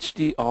Merlin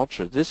HD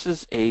Ultra, this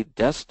is a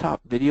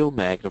desktop video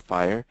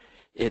magnifier.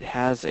 It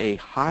has a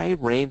high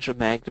range of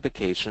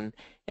magnification,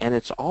 and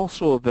it's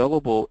also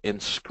available in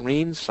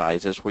screen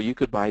sizes where you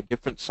could buy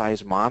different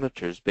size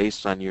monitors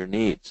based on your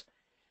needs.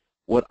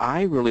 What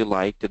I really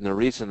liked, and the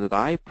reason that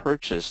I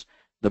purchased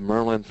the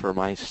Merlin for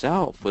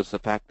myself, was the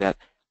fact that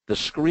the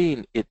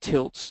screen, it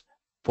tilts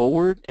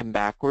forward and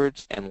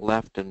backwards and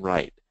left and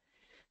right.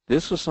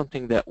 This was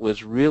something that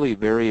was really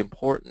very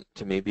important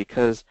to me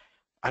because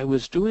I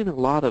was doing a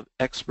lot of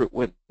expert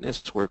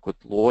witness work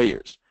with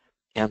lawyers.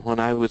 And when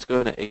I was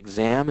going to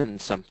examine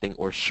something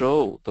or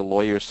show the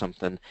lawyer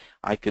something,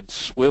 I could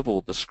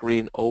swivel the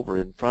screen over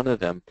in front of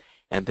them,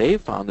 and they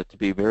found it to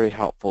be very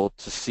helpful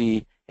to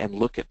see and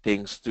look at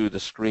things through the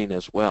screen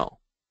as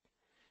well.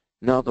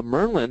 Now the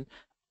Merlin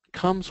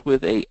comes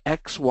with a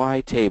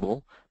XY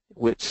table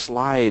which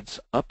slides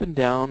up and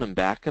down and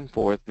back and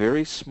forth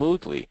very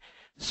smoothly.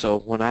 So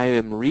when I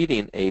am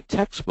reading a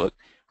textbook,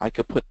 I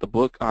could put the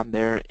book on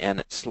there and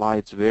it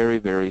slides very,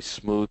 very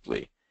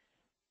smoothly.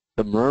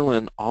 The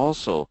Merlin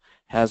also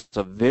has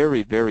a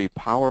very, very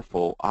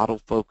powerful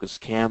autofocus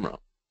camera.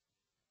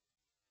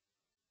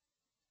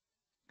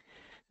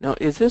 Now,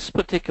 is this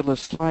particular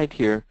slide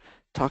here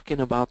talking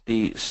about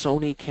the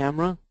Sony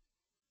camera?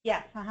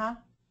 Yes,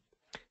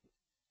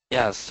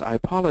 Yes, I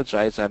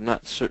apologize. I'm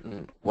not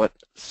certain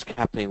what's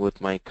happening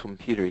with my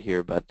computer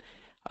here, but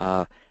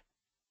the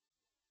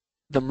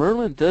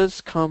Merlin does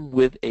come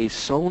with a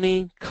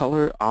Sony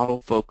color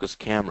autofocus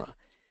camera.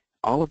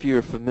 All of you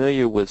are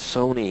familiar with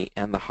Sony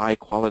and the high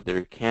quality of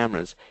their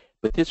cameras,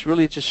 but this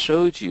really just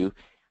shows you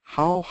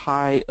how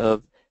high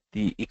of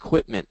the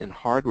equipment and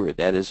hardware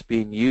that is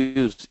being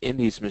used in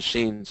these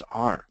machines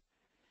are.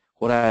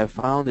 What I have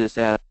found is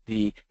that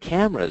the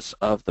cameras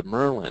of the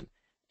Merlin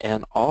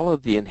and all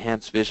of the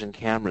enhanced vision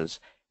cameras,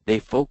 they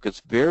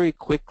focus very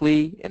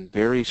quickly and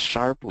very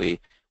sharply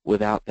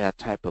without that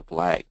type of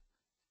lag.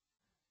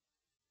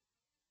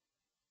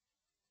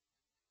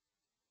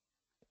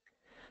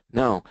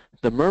 Now,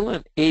 the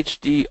Merlin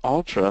HD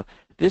Ultra,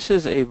 this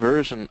is a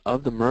version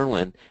of the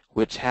Merlin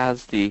which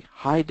has the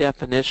high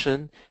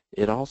definition.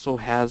 It also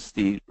has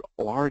the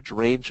large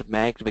range of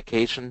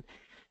magnification,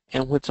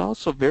 and what's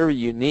also very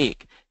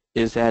unique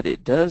is that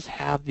it does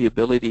have the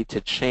ability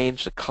to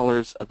change the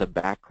colors of the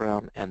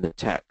background and the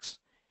text.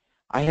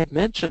 I had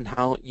mentioned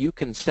how you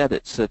can set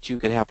it so that you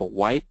could have a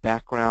white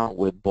background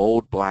with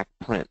bold black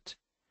print.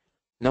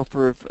 Now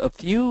for a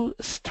few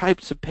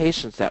types of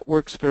patients that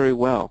works very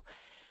well,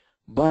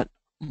 but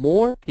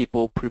more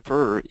people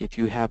prefer if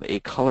you have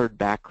a colored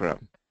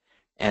background,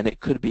 and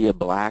it could be a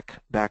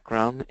black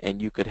background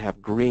and you could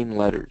have green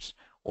letters,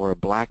 or a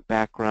black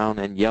background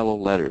and yellow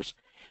letters.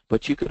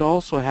 But you could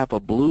also have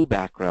a blue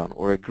background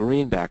or a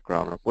green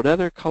background or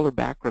whatever color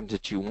background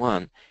that you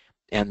want,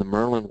 and the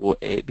Merlin will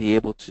be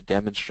able to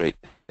demonstrate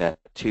that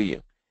to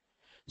you.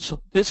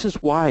 So this is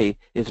why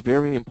it's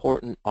very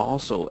important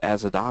also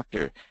as a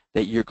doctor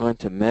that you're going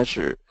to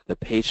measure the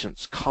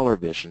patient's color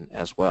vision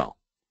as well.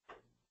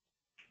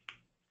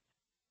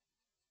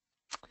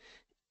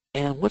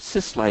 And what's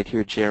this slide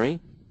here, Jerry?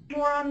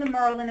 More on the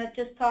Merlin. It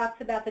just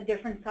talks about the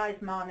different size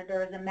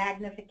monitors and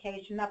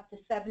magnification up to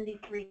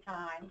 73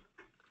 times.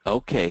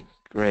 Okay,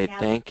 great,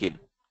 thank you.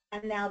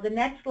 And now the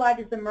next slide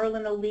is the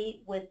Merlin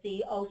Elite with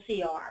the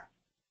OCR.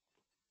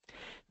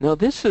 Now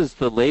this is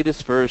the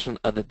latest version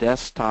of the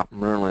desktop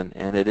Merlin,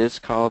 and it is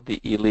called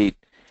the Elite.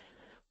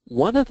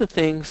 One of the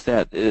things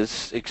that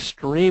is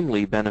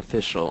extremely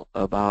beneficial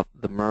about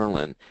the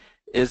Merlin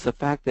is the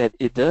fact that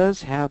it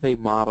does have a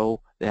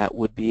model that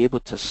would be able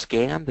to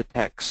scan the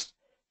text,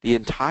 the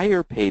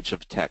entire page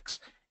of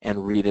text,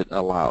 and read it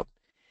aloud.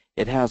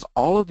 It has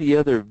all of the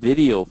other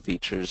video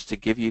features to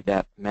give you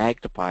that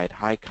magnified,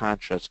 high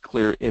contrast,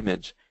 clear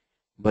image.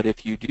 But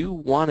if you do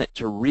want it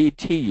to read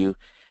to you,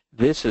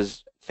 this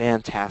is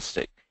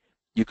fantastic.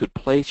 You could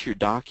place your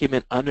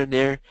document under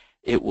there.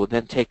 It will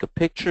then take a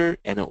picture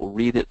and it will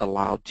read it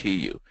aloud to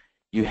you.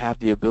 You have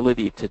the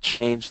ability to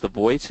change the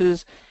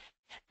voices.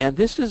 And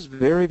this is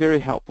very, very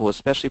helpful,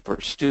 especially for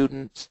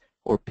students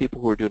or people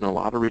who are doing a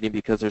lot of reading,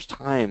 because there's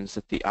times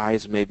that the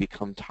eyes may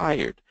become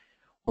tired.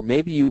 Or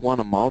maybe you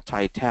want to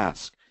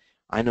multitask.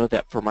 I know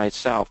that for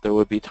myself, there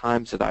would be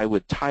times that I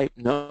would type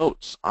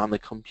notes on the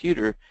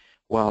computer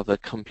while the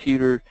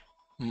computer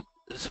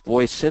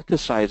voice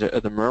synthesizer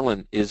of the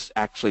Merlin is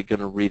actually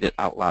going to read it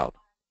out loud.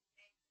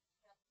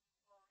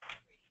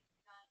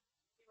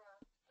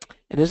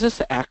 And is this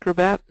the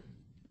Acrobat?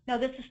 No,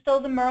 this is still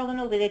the Merlin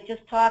Elite. It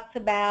just talks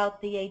about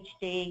the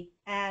HD,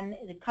 and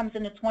it comes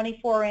in a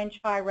 24-inch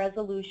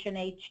high-resolution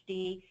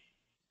HD.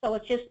 So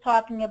it's just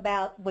talking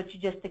about what you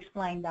just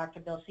explained,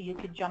 Dr. Bill, so you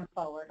could jump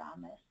forward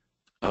on this.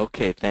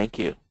 Okay, thank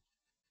you.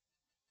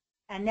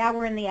 And now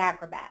we're in the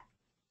Acrobat.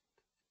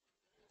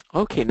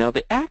 Okay, now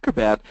the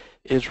Acrobat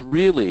is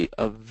really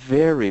a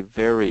very,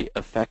 very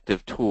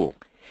effective tool.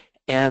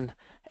 And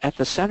At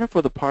the Center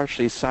for the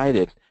Partially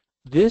Sighted,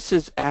 this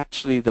is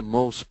actually the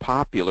most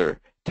popular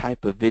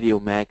type of video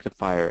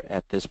magnifier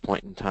at this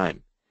point in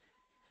time.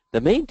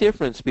 The main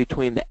difference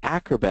between the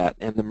Acrobat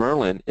and the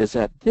Merlin is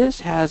that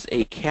this has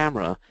a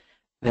camera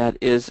that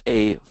is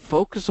a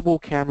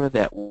focusable camera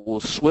that will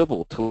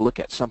swivel to look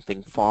at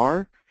something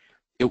far.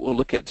 It will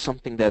look at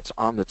something that's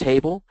on the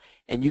table,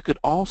 and you could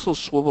also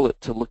swivel it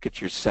to look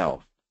at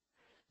yourself.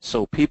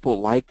 So people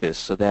like this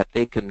so that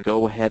they can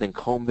go ahead and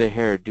comb their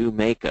hair, do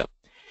makeup.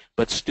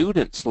 But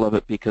students love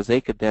it because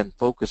they could then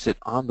focus it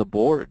on the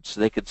board so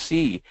they could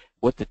see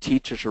what the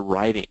teachers are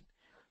writing.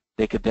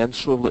 They could then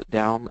swivel it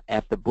down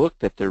at the book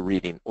that they're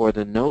reading or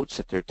the notes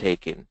that they're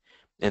taking.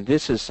 And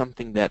this is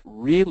something that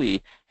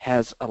really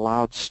has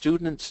allowed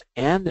students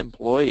and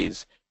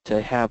employees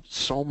to have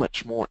so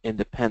much more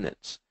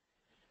independence.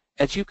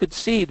 As you could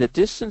see, the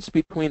distance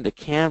between the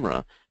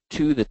camera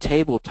to the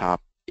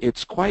tabletop,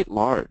 it's quite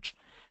large.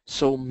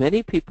 So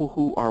many people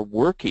who are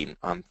working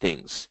on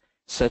things,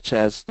 such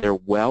as they're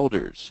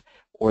welders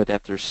or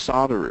that they're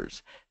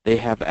solderers, they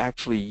have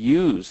actually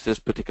used this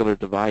particular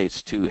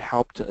device to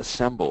help to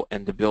assemble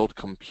and to build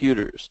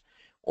computers,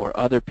 or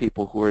other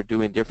people who are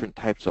doing different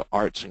types of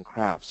arts and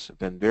crafts have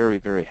been very,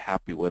 very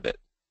happy with it.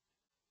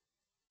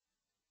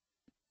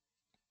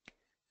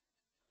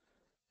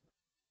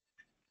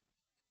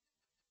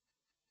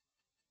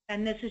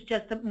 And this is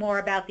just more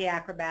about the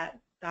Acrobat,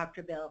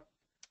 Dr. Bill.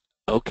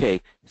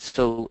 Okay,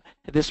 so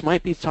this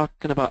might be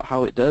talking about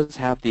how it does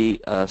have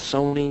the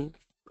Sony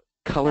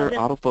color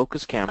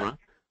autofocus camera.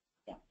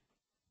 Yeah.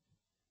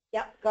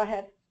 Yep, go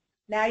ahead.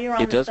 Now you're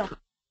on the Sony.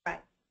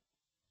 Right.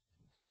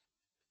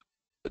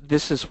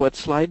 This is what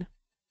slide?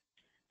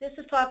 This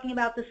is talking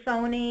about the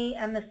Sony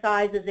and the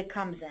sizes it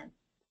comes in.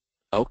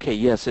 Okay,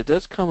 yes, it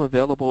does come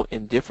available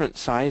in different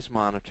size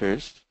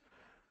monitors.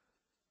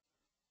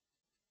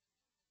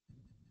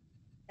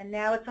 And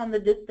now it's on the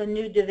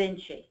new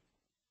DaVinci.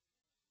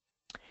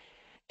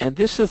 And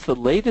this is the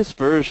latest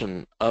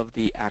version of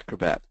the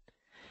Acrobat.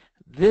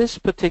 This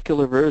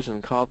particular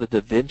version, called the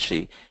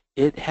DaVinci,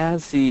 it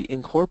has the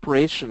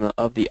incorporation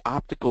of the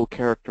optical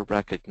character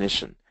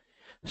recognition.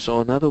 So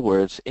in other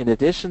words, in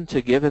addition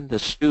to giving the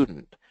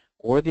student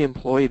or the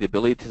employee the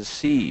ability to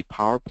see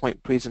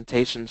PowerPoint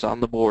presentations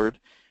on the board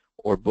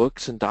or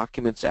books and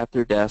documents at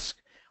their desk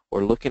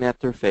or looking at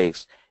their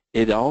face,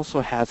 it also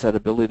has that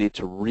ability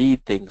to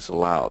read things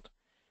aloud.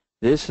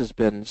 This has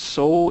been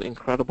so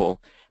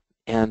incredible,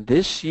 and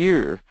this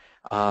year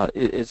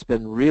it's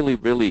been really,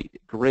 really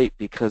great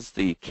because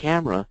the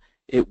camera,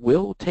 it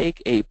will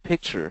take a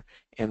picture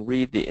and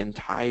read the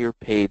entire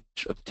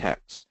page of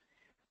text.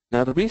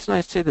 Now the reason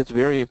I say that's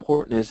very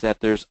important is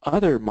that there's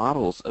other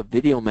models of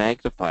video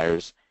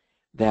magnifiers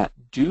that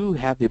do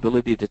have the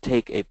ability to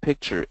take a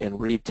picture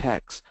and read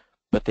text,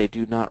 but they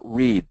do not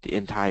read the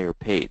entire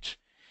page.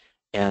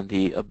 And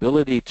the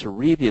ability to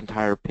read the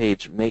entire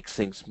page makes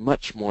things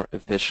much more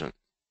efficient.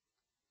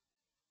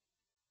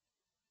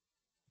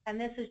 And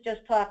this is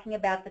just talking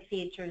about the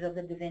features of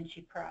the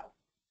DaVinci Pro.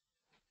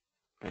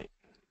 Right.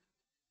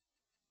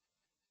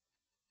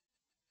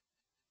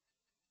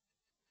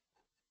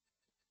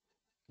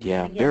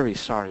 Yeah, I'm very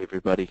sorry,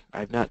 everybody.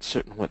 I'm not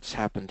certain what's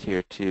happened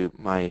here to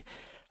my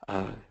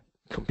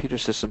computer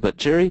system. But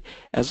Jerry,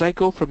 as I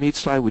go from each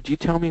slide, would you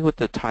tell me what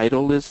the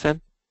title is then?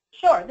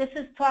 Sure. This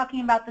is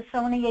talking about the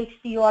Sony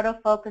HD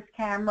autofocus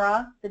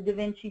camera, the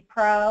DaVinci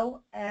Pro,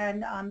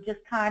 and just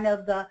kind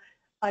of the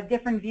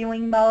different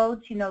viewing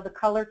modes, you know, the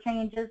color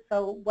changes,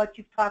 so what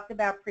you've talked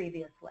about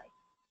previously.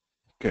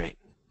 Great.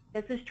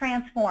 This is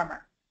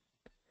Transformer.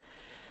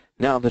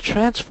 Now the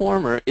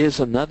Transformer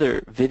is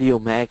another video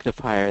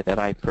magnifier that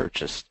I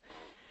purchased.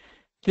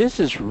 This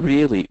is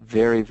really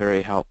very,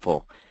 very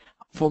helpful.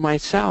 For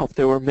myself,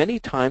 there were many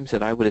times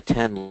that I would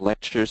attend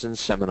lectures and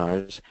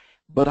seminars,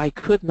 but I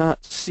could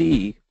not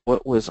see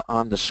what was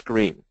on the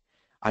screen.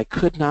 I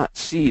could not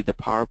see the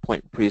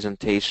PowerPoint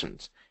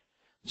presentations.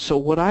 So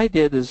what I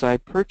did is I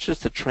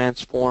purchased a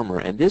Transformer,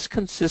 and this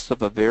consists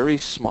of a very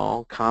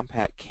small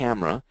compact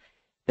camera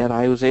that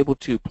I was able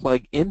to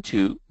plug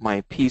into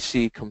my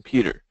PC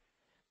computer.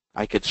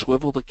 I could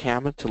swivel the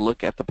camera to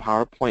look at the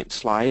PowerPoint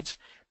slides,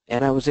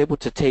 and I was able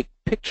to take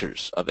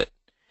pictures of it.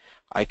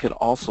 I could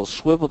also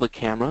swivel the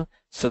camera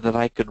so that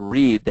I could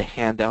read the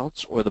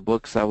handouts or the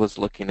books I was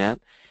looking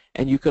at,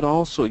 and you could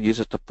also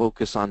use it to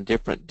focus on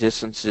different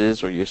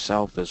distances or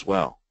yourself as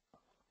well.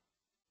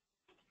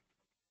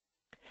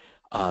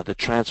 The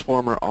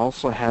Transformer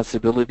also has the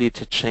ability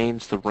to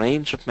change the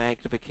range of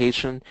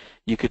magnification.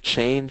 You could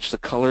change the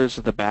colors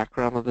of the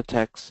background of the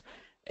text,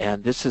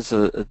 and this is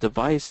a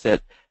device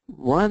that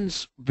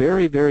runs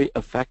very, very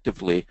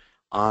effectively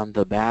on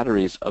the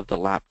batteries of the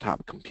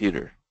laptop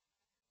computer.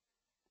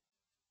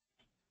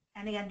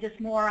 And again, just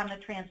more on the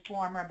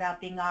Transformer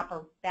about being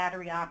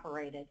battery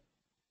operated.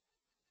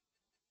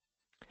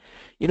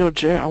 You know,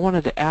 Jerry, I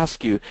wanted to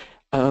ask you,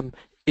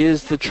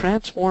 is the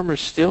Transformer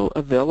still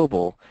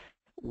available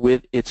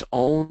with its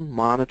own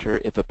monitor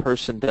if a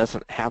person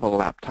doesn't have a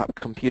laptop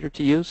computer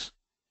to use?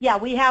 Yeah,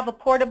 we have a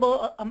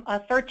portable, a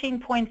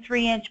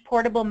 13.3-inch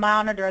portable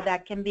monitor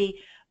that can be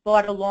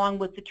bought along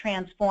with the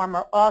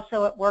transformer.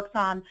 Also, it works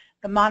on,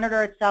 the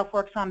monitor itself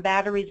works on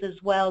batteries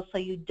as well, so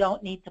you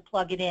don't need to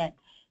plug it in.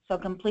 So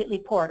completely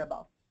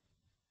portable.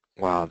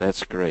 Wow,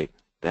 that's great.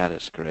 That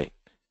is great.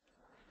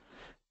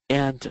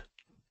 And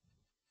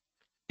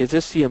is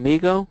this the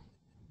Amigo?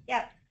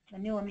 Yes, the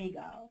new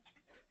Amigo.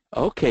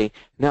 Okay.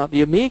 Now,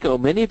 the Amigo,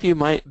 many of you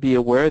might be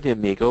aware of the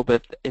Amigo,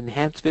 but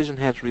Enhanced Vision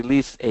has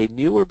released a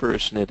newer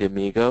version of the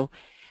Amigo,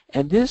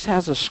 and this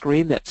has a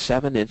screen that's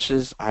 7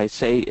 inches. I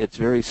say it's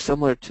very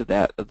similar to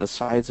that of the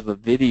size of a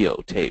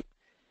videotape.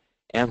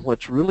 And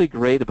what's really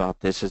great about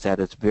this is that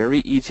it's very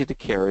easy to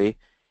carry.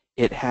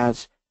 It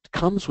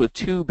comes with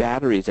 2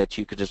 batteries that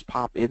you could just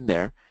pop in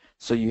there,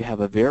 so you have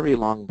a very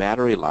long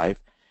battery life.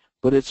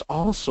 But it's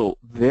also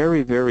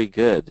very, very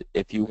good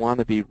if you want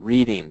to be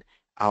reading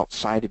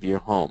outside of your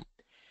home.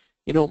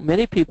 You know,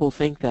 many people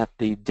think that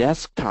the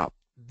desktop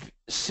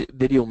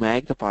video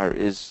magnifier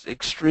is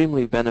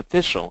extremely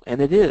beneficial, and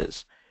it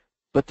is.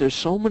 But there's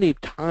so many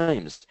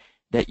times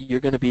that you're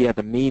going to be at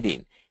a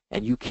meeting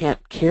and you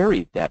can't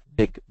carry that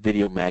big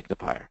video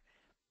magnifier.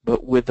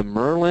 But with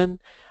the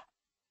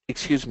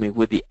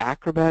with the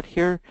Acrobat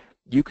here,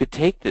 you could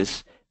take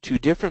this to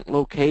different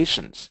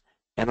locations.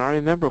 And I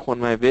remember when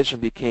my vision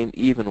became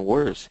even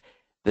worse,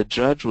 the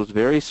judge was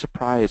very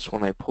surprised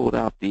when I pulled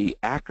out the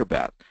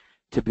Acrobat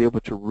to be able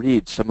to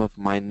read some of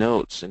my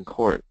notes in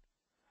court.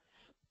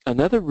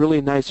 Another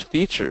really nice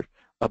feature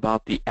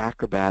about the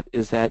Acrobat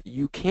is that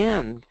you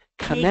can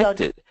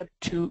connect it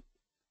to...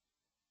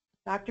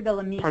 Dr. Bill,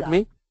 Amigo. Pardon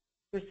me?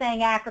 You're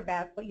saying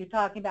Acrobat, but you're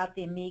talking about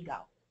the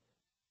Amigo.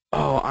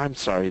 Oh, I'm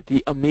sorry,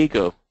 the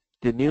Amigo,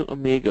 the new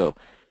Amigo.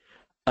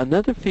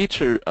 Another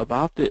feature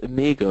about the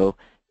Amigo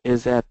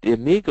is that the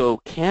Amigo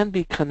can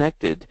be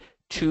connected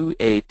to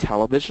a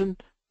television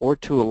or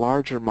to a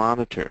larger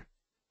monitor.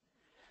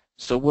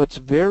 So what's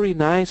very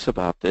nice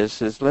about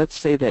this is, let's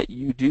say that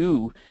you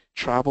do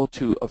travel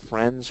to a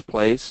friend's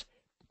place,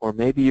 or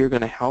maybe you're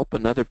going to help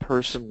another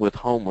person with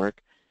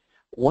homework.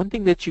 One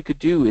thing that you could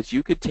do is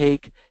you could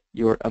take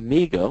your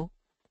Amigo,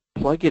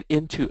 plug it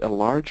into a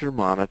larger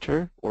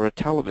monitor or a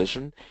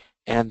television,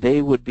 and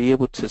they would be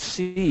able to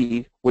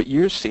see what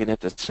you're seeing at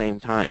the same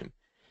time.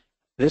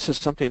 This is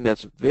something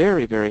that's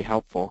very, very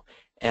helpful,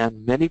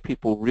 and many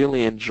people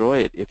really enjoy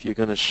it if you're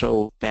going to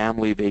show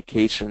family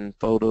vacation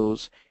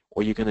photos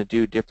or you're going to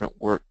do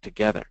different work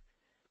together.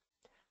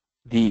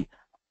 The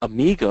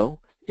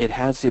Amigo, it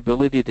has the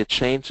ability to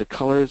change the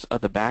colors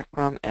of the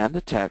background and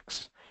the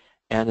text,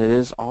 and it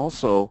is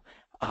also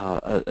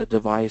a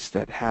device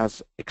that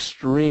has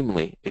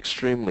extremely,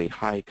 extremely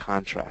high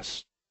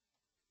contrast.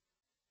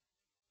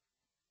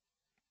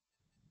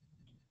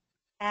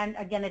 And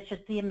again, it's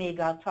just the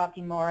Amigo,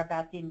 talking more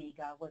about the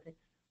Amigo with it.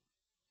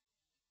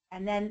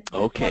 And then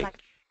okay.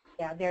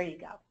 Yeah, there you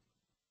go.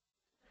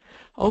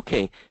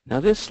 Okay, now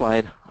this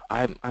slide,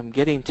 I'm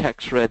getting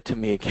text read to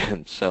me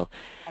again. So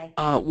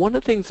one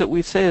of the things that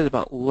we say is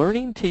about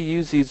learning to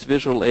use these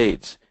visual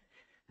aids.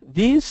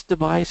 These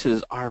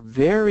devices are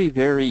very,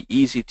 very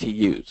easy to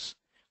use.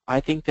 I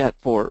think that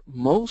for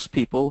most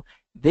people,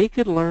 they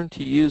could learn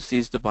to use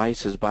these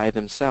devices by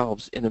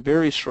themselves in a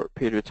very short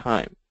period of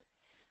time.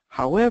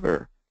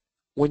 However,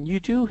 when you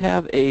do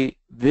have a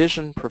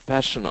vision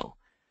professional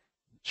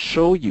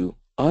show you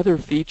other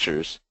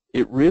features,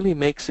 it really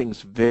makes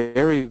things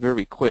very,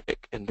 very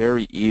quick and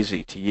very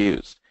easy to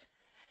use.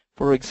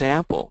 For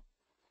example,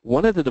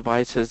 one of the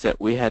devices that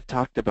we had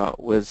talked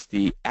about was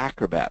the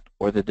Acrobat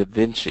or the Da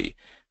Vinci,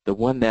 the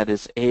one that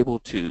is able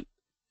to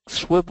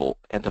swivel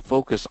and to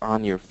focus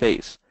on your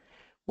face.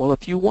 Well,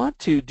 if you want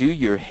to do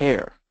your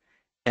hair,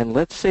 and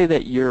let's say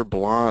that you're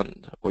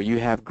blonde or you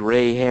have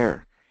gray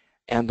hair,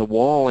 and the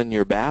wall in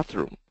your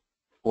bathroom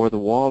or the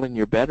wall in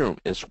your bedroom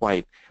is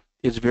white,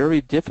 it's very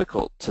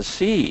difficult to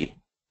see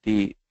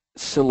the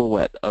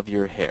silhouette of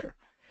your hair.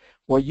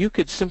 Well, you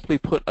could simply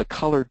put a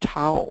colored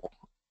towel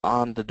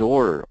on the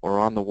door or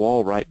on the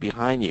wall right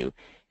behind you,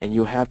 and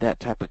you have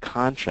that type of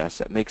contrast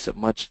that makes it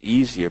much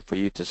easier for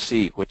you to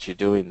see what you're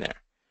doing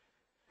there.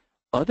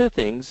 Other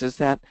things is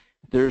that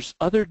there's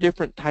other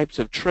different types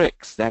of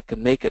tricks that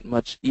can make it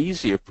much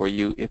easier for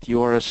you if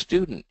you are a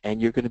student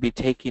and you're going to be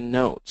taking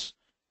notes.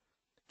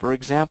 For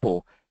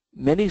example,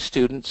 many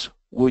students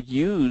will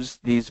use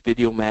these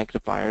video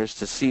magnifiers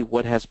to see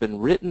what has been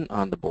written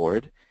on the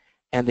board,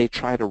 and they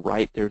try to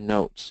write their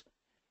notes.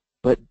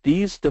 But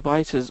these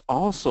devices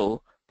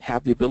also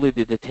have the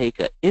ability to take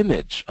an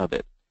image of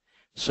it.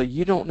 So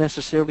you don't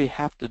necessarily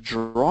have to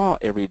draw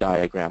every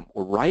diagram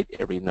or write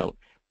every note.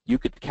 You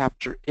could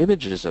capture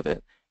images of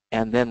it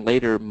and then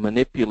later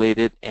manipulate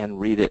it and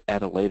read it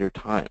at a later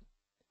time.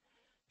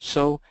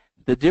 So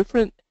the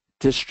different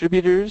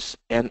distributors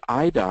and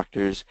eye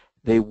doctors,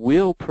 they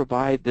will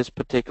provide this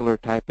particular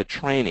type of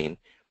training.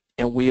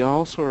 And we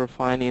also are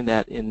finding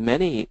that in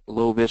many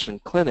low vision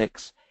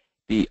clinics,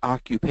 the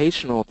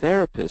occupational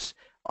therapists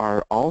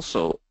are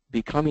also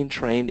becoming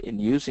trained in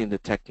using the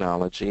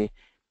technology,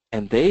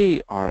 and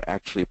they are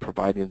actually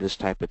providing this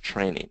type of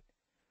training.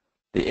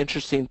 The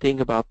interesting thing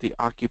about the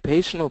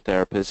occupational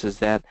therapists is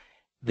that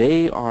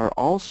they are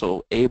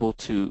also able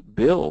to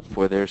bill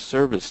for their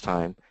service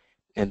time,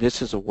 and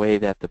this is a way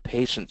that the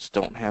patients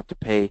don't have to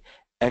pay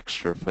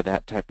extra for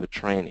that type of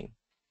training.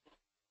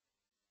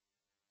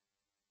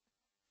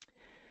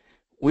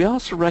 We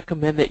also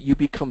recommend that you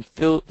become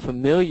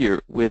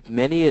familiar with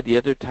many of the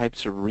other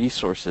types of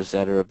resources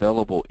that are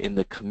available in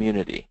the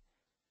community.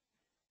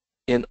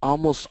 In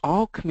almost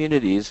all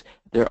communities,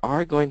 there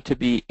are going to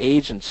be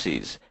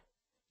agencies,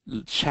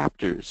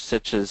 chapters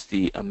such as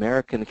the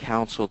American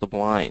Council of the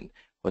Blind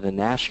or the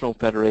National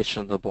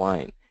Federation of the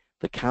Blind,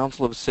 the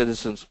Council of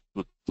Citizens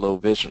with Low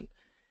Vision.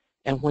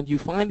 And when you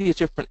find these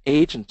different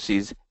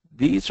agencies,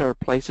 these are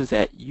places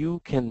that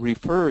you can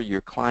refer your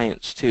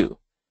clients to.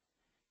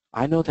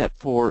 I know that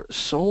for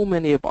so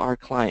many of our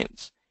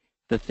clients,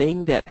 the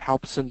thing that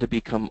helps them to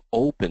become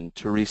open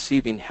to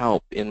receiving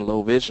help in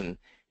low vision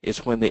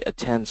is when they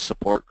attend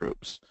support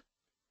groups.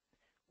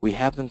 We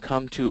have them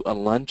come to a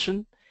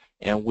luncheon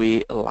and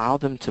we allow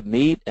them to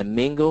meet and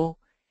mingle,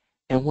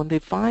 and when they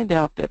find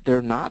out that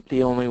they're not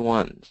the only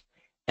ones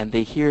and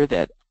they hear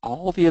that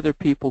all the other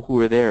people who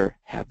are there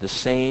have the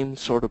same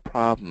sort of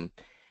problem,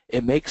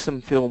 it makes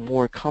them feel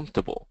more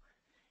comfortable,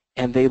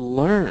 and they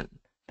learn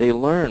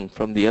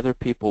from the other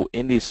people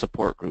in these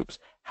support groups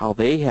how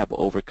they have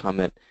overcome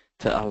it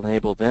to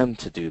enable them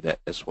to do that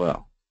as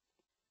well.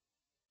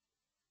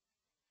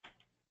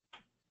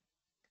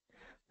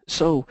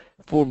 So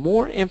for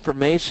more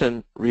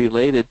information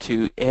related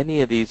to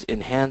any of these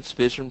enhanced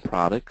vision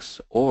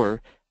products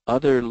or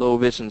other low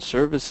vision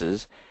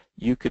services,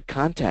 you could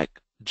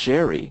contact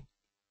Jerry.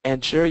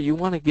 And Jerry, you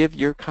want to give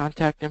your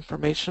contact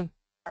information?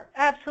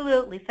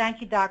 Absolutely. Thank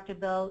you, Dr.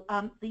 Bill.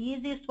 The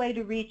easiest way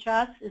to reach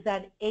us is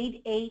at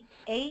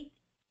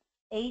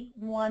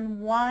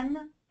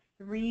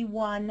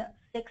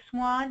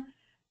 888-811-3161,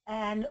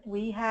 and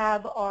we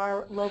have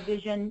our low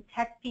vision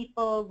tech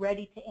people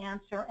ready to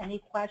answer any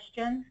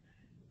questions.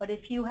 But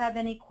if you have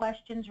any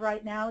questions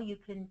right now, you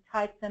can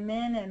type them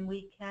in and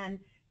we can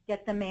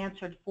get them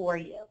answered for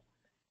you.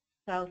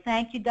 So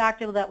thank you,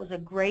 Dr. That was a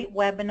great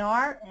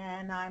webinar,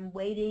 and I'm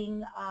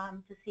waiting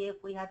to see if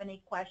we have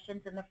any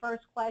questions. And the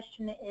first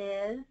question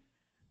is,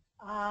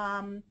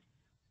 I'm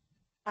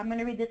going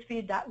to read this for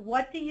you, Doc.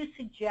 What do you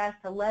suggest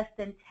a less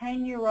than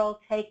 10-year-old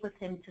take with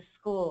him to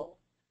school?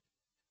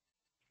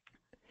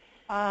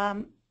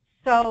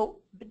 So,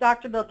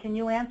 Dr. Bill, can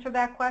you answer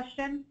that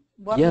question?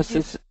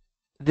 Yes,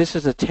 this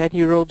is a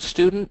 10-year-old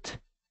student?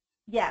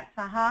 Yes,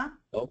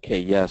 Okay,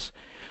 yes.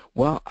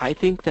 Well, I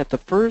think that the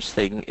first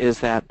thing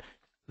is that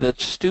the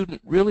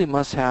student really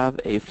must have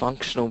a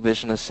functional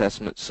vision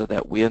assessment so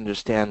that we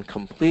understand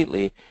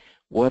completely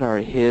what are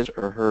his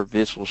or her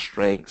visual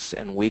strengths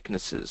and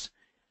weaknesses.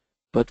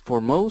 But for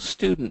most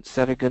students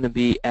that are going to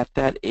be at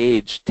that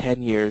age,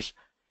 10 years,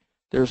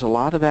 there's a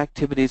lot of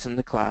activities in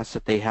the class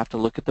that they have to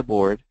look at the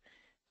board.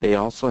 They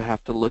also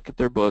have to look at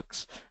their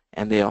books,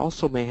 and they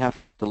also may have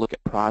to look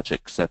at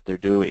projects that they're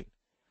doing.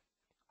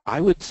 I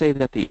would say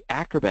that the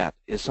Acrobat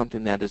is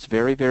something that is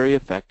very, very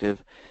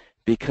effective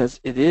because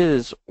it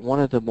is one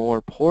of the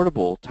more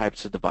portable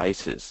types of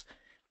devices.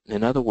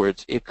 In other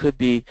words, it could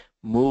be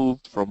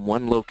moved from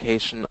one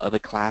location of the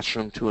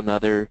classroom to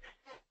another.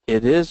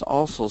 It is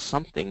also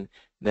something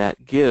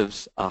that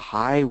gives a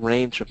high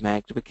range of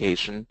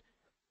magnification.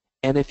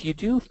 And if you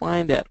do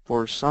find that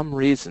for some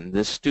reason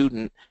this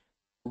student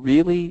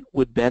really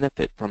would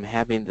benefit from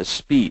having the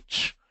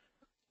speech,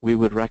 we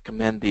would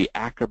recommend the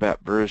Acrobat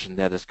version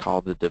that is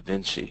called the Da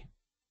Vinci.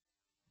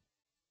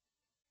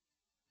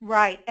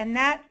 Right, and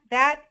that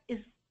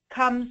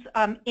comes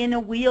in a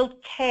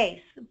wheeled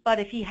case, but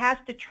if he has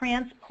to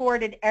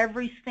transport it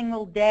every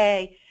single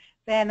day,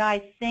 then I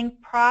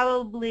think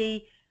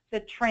probably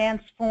the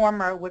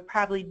Transformer would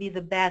probably be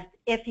the best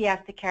if he has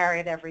to carry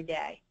it every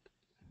day.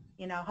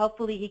 You know,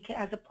 hopefully he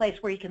has a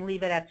place where he can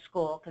leave it at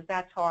school, because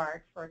that's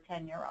hard for a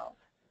 10-year-old.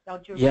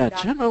 Don't you agree, Yeah,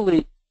 Dr.?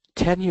 generally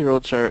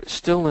 10-year-olds are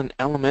still in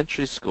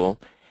elementary school,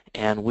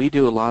 and we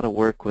do a lot of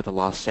work with the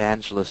Los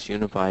Angeles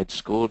Unified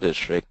School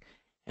District,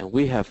 and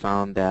we have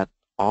found that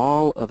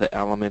all of the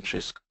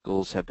elementary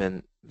schools have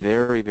been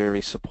very,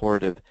 very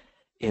supportive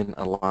in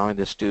allowing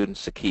the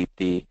students to keep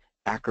the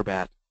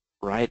Acrobat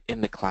right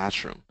in the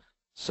classroom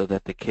so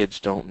that the kids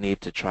don't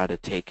need to try to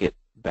take it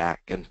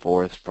back and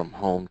forth from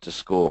home to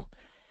school.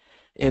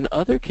 In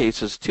other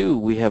cases, too,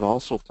 we have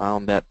also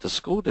found that the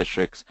school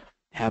districts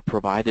have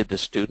provided the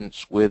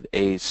students with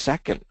a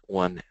second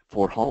one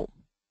for home.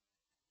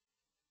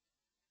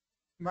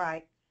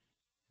 Right.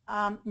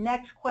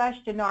 Next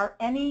question, are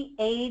any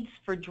aids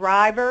for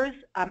drivers?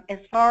 As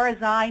far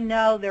as I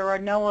know, there are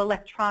no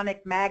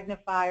electronic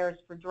magnifiers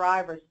for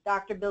drivers.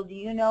 Dr. Bill, do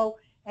you know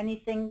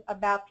anything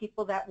about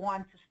people that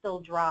want to still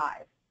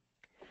drive?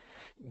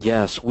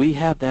 Yes, we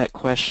have that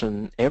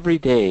question every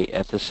day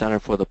at the Center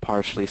for the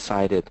Partially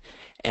Sighted,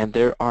 and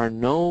there are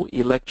no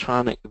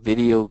electronic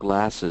video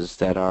glasses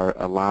that are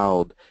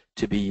allowed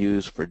to be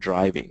used for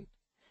driving.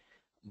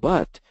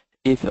 But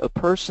if a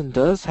person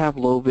does have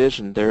low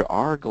vision, there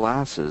are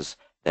glasses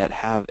that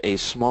have a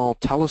small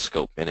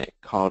telescope in it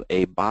called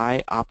a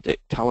bioptic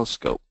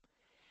telescope.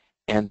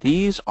 and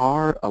these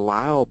are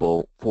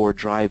allowable for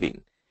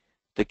driving.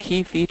 The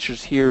key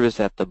features here is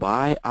that the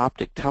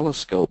bioptic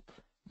telescope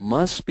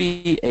must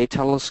be a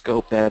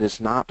telescope that is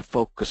not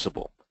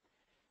focusable.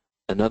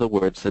 In other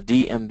words, the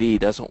DMV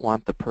doesn't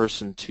want the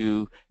person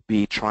to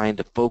be trying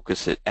to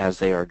focus it as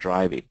they are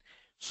driving.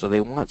 So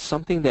they want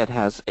something that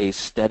has a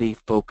steady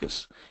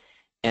focus.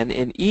 And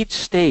in each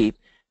state,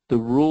 the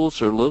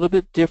rules are a little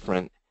bit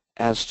different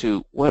as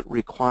to what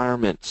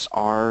requirements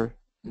are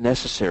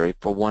necessary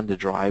for one to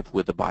drive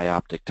with a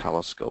bioptic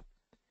telescope.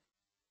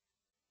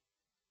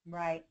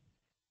 Right.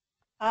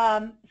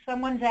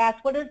 Someone's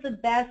asked, what is the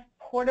best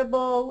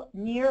portable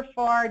near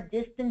far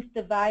distance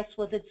device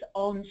with its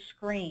own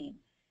screen?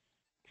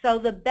 So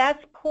the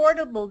best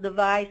portable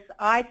device,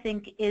 I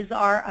think, is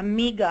our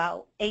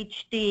Amigo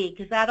HD,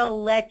 because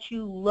that'll let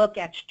you look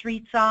at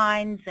street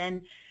signs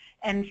and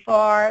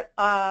for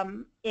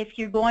if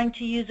you're going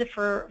to use it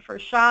for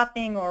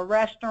shopping or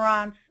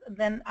restaurants,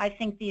 then I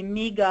think the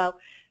Amigo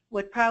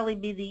would probably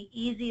be the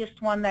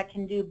easiest one that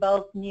can do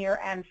both near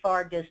and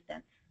far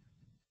distance.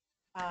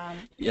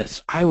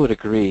 Yes, I would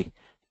agree.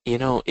 You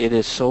know, it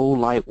is so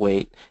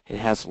lightweight. It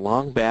has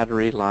long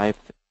battery life.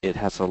 It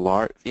has a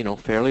large,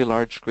 fairly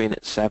large screen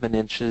at 7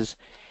 inches,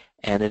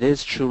 and it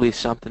is truly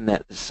something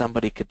that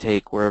somebody could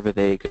take wherever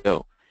they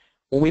go.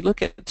 When we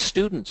look at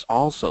students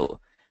also,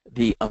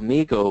 the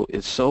Amigo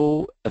is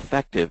so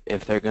effective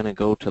if they're going to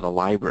go to the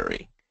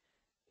library.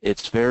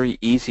 It's very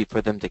easy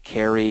for them to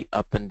carry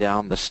up and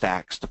down the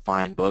stacks to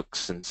find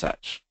books and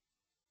such.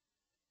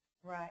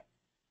 Right.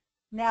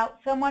 Now,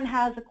 someone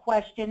has a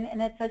question,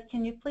 and it says,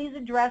 can you please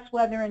address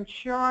whether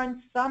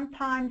insurance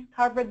sometimes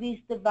cover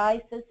these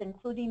devices,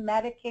 including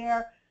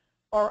Medicare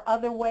or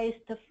other ways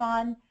to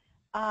fund?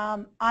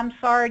 I'm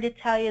sorry to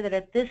tell you that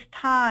at this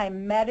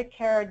time,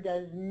 Medicare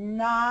does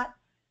not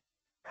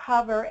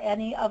cover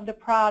any of the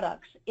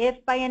products.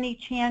 If by any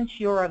chance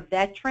you're a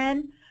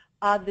veteran,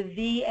 the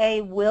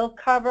VA will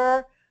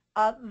cover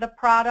the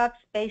products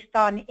based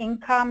on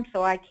income,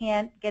 so I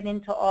can't get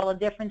into all the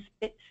different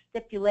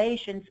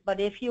stipulations, but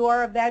if you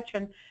are a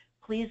veteran,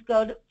 please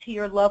go to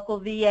your local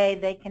VA.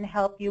 They can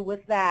help you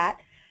with that.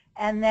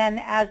 And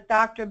then as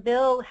Dr.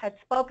 Bill had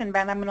spoken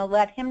about, I'm going to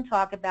let him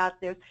talk about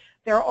this,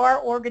 there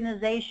are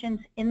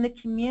organizations in the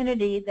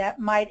community that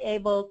might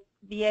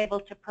be able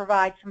to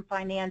provide some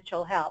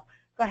financial help.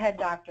 Go ahead,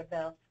 Dr.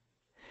 Bill.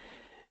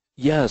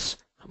 Yes,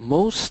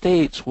 most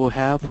states will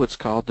have what's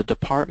called the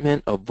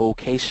Department of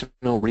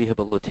Vocational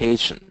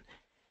Rehabilitation.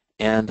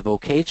 And the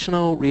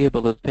Vocational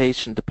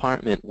Rehabilitation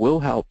Department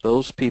will help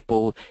those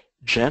people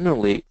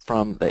generally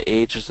from the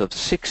ages of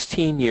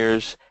 16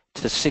 years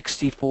to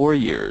 64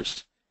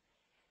 years.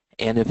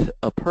 And if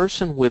a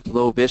person with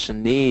low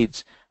vision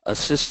needs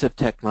assistive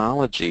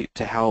technology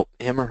to help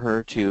him or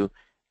her to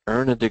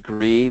earn a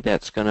degree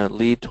that's going to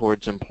lead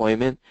towards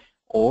employment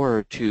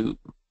or to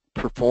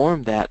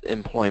perform that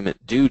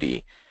employment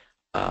duty,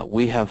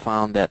 we have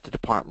found that the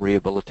Department of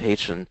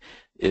Rehabilitation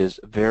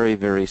is very,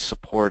 very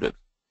supportive.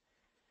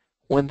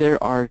 When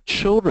there are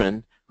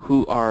children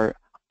who are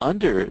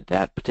under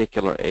that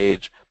particular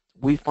age,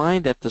 we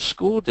find that the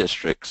school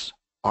districts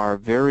are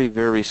very,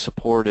 very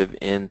supportive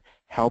in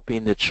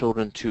helping the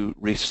children to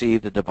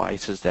receive the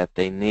devices that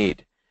they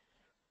need.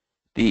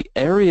 The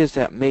areas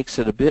that makes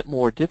it a bit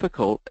more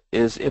difficult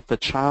is if a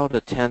child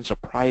attends a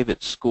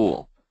private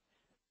school.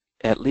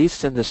 At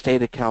least in the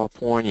state of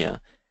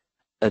California,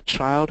 a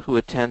child who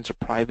attends a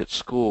private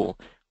school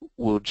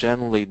will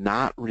generally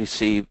not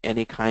receive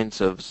any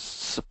kinds of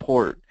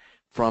support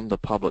from the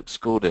public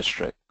school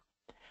district.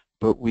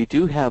 But we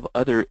do have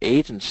other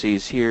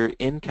agencies here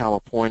in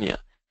California.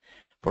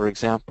 For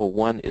example,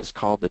 one is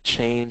called the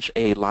Change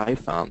a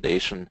Life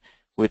Foundation,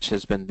 which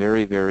has been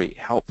very, very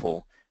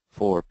helpful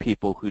for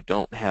people who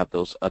don't have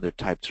those other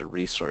types of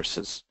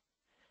resources.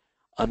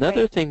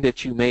 Another thing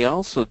that you may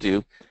also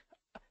do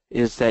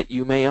is that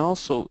you may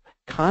also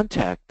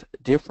contact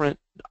different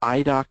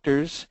eye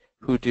doctors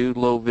who do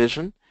low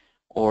vision,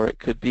 or it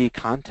could be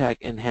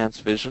contact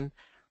enhanced vision,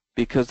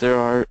 because there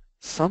are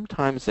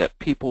sometimes that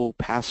people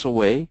pass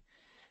away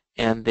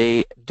and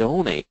they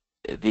donate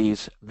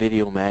these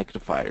video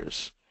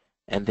magnifiers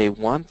and they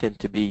want them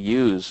to be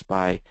used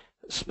by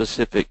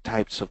specific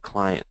types of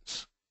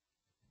clients.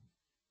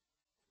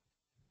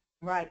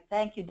 Right.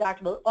 Thank you,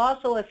 Dr. Bill.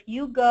 Also, if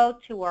you go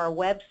to our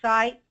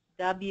website,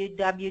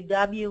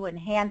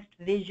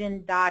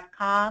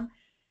 www.enhancedvision.com,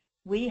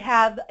 we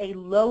have a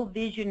low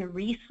vision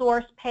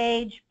resource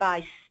page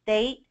by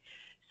state.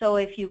 So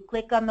if you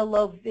click on the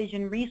low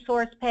vision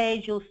resource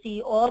page, you'll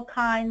see all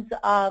kinds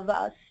of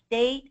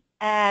state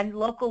and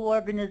local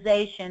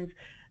organizations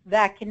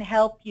that can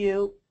help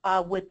you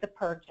with the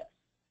purchase.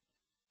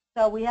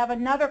 So we have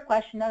another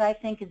question that I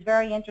think is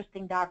very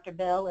interesting, Dr.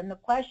 Bill, and the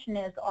question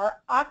is, are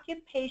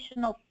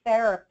occupational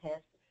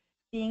therapists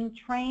being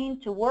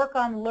trained to work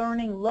on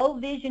learning low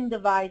vision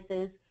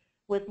devices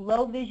with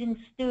low vision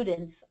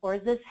students, or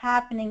is this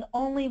happening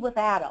only with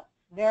adults?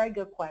 Very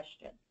good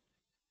question.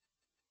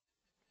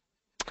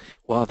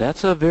 Well,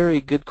 that's a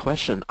very good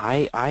question.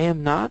 I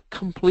am not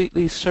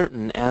completely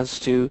certain as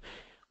to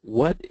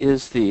what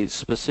is the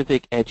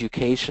specific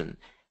education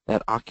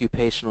that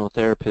occupational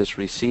therapists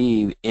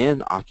receive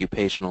in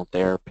occupational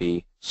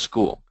therapy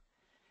school.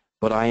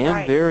 But I am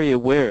Right. very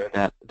aware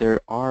that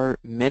there are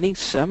many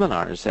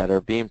seminars that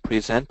are being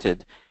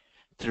presented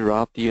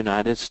throughout the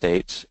United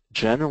States,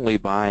 generally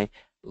by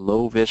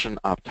low vision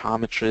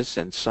optometrists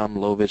and some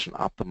low vision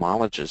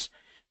ophthalmologists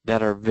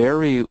that are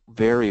very,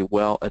 very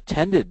well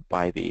attended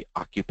by the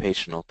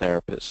occupational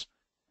therapists.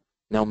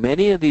 Now,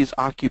 many of these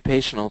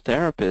occupational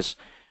therapists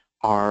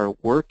are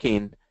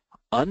working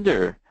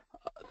under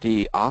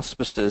the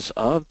auspices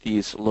of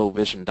these low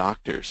vision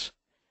doctors.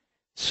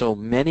 So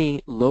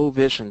many low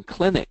vision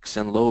clinics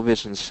and low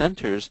vision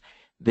centers,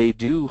 they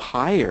do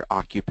hire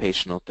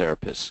occupational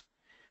therapists.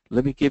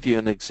 Let me give you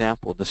an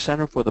example. The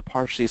Center for the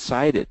Partially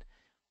Sighted,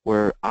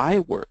 where I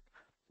work,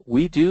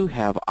 we do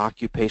have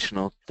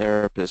occupational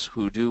therapists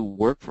who do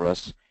work for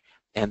us,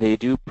 and they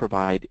do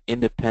provide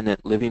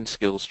independent living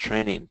skills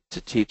training to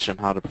teach them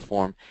how to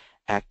perform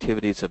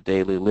activities of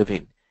daily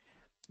living.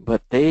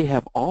 But they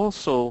have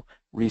also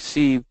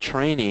received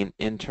training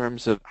in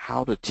terms of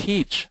how to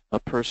teach a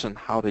person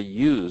how to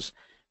use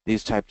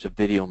these types of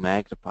video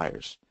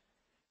magnifiers.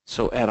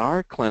 So at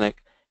our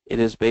clinic, it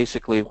is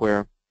basically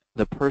where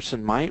the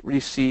person might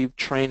receive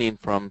training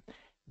from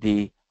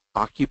the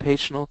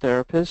occupational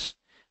therapist,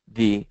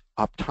 the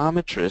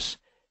optometrist,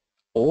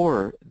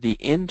 or the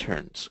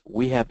interns.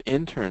 We have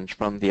interns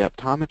from the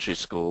optometry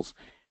schools,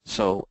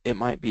 so it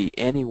might be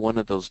any one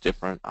of those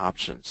different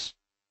options.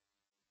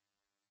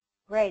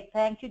 Great.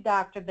 Thank you,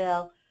 Dr.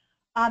 Bill.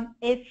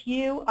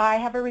 I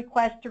have a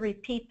request to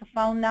repeat the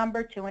phone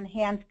number to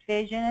Enhanced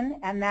Vision,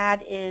 and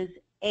that is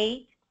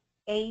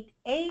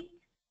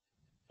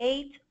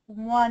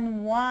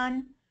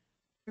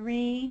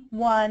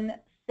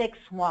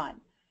 888-811-3161.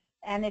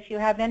 And if you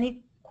have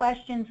any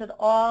questions at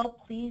all,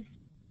 please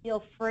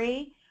feel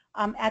free.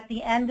 At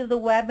the end of the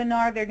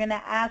webinar, they're going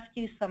to ask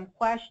you some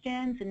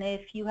questions, and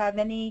if you have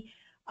any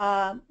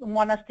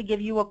want us to give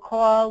you a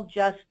call,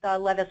 just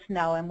let us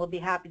know, and we'll be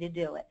happy to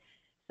do it.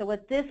 So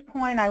at this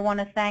point, I want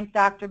to thank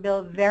Dr.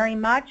 Bill very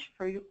much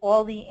for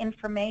all the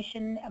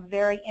information,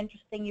 very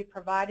interesting you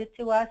provided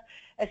to us,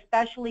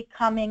 especially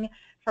coming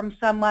from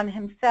someone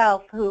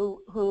himself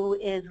who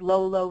is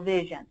low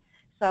vision.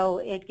 So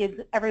it gives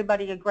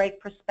everybody a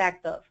great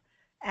perspective.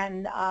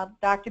 And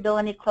Dr. Bill,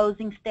 any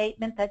closing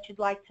statement that you'd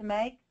like to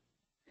make?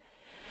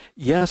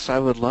 Yes, I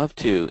would love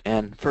to.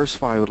 And first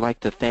of all, I would like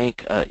to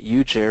thank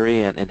you,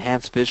 Jerry, and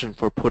Enhanced Vision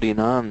for putting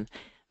on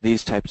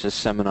these types of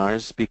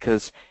seminars,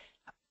 because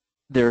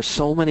there are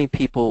so many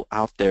people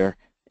out there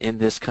in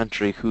this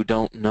country who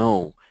don't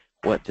know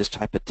what this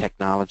type of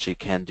technology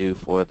can do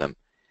for them.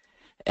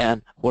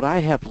 And what I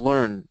have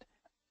learned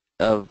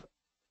of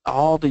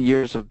all the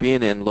years of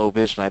being in low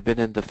vision, I've been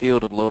in the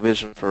field of low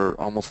vision for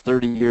almost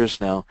 30 years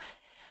now,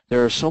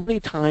 there are so many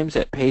times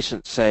that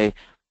patients say,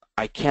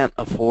 I can't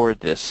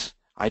afford this.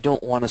 I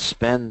don't want to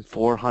spend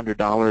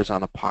 $400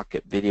 on a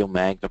pocket video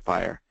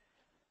magnifier.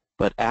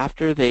 But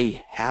after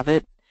they have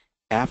it,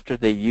 after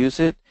they use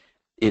it,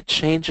 it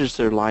changes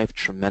their life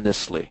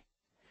tremendously.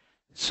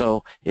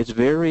 So it's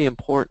very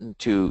important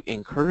to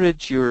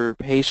encourage your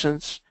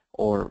patients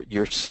or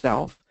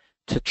yourself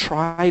to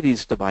try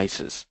these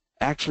devices.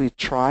 Actually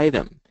try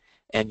them,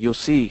 and you'll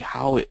see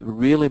how it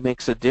really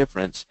makes a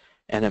difference,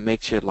 and it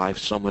makes your life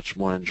so much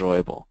more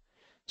enjoyable.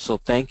 So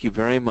thank you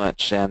very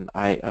much, and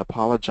I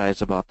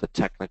apologize about the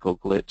technical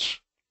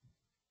glitch.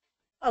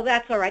 Oh,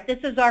 that's all right.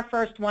 This is our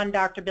first one,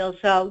 Dr. Bill,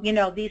 so, you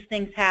know, these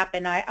things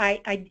happen.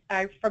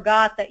 I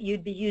forgot that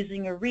you'd be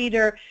using a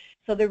reader,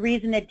 so the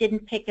reason it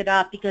didn't pick it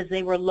up because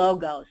they were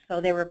logos,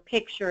 so they were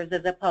pictures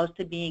as opposed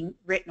to being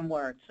written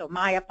words. So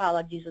my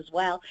apologies as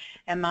well,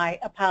 and my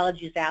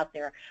apologies out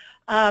there.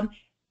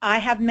 I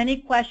have many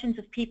questions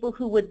of people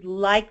who would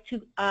like to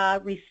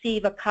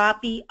receive a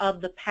copy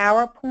of the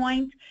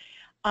PowerPoint.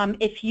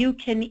 If you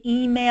can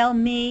email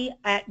me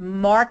at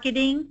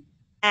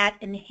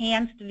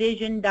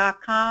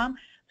marketing@enhancedvision.com,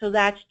 so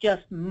that's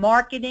just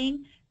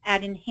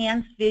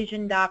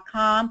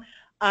marketing@enhancedvision.com.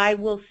 I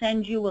will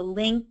send you a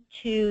link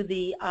to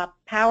the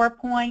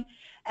PowerPoint,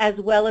 as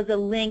well as a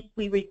link.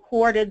 We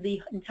recorded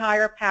the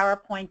entire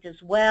PowerPoint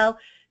as well,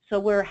 so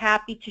we're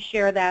happy to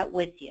share that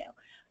with you.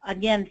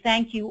 Again,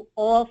 thank you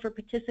all for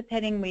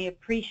participating. We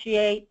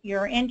appreciate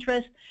your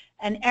interest,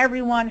 and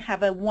everyone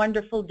have a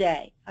wonderful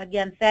day.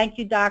 Again, thank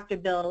you, Dr.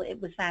 Bill.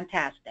 It was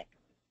fantastic.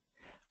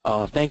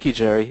 Thank you,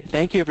 Jerry.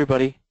 Thank you,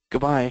 everybody.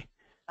 Goodbye.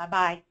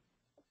 Bye-bye.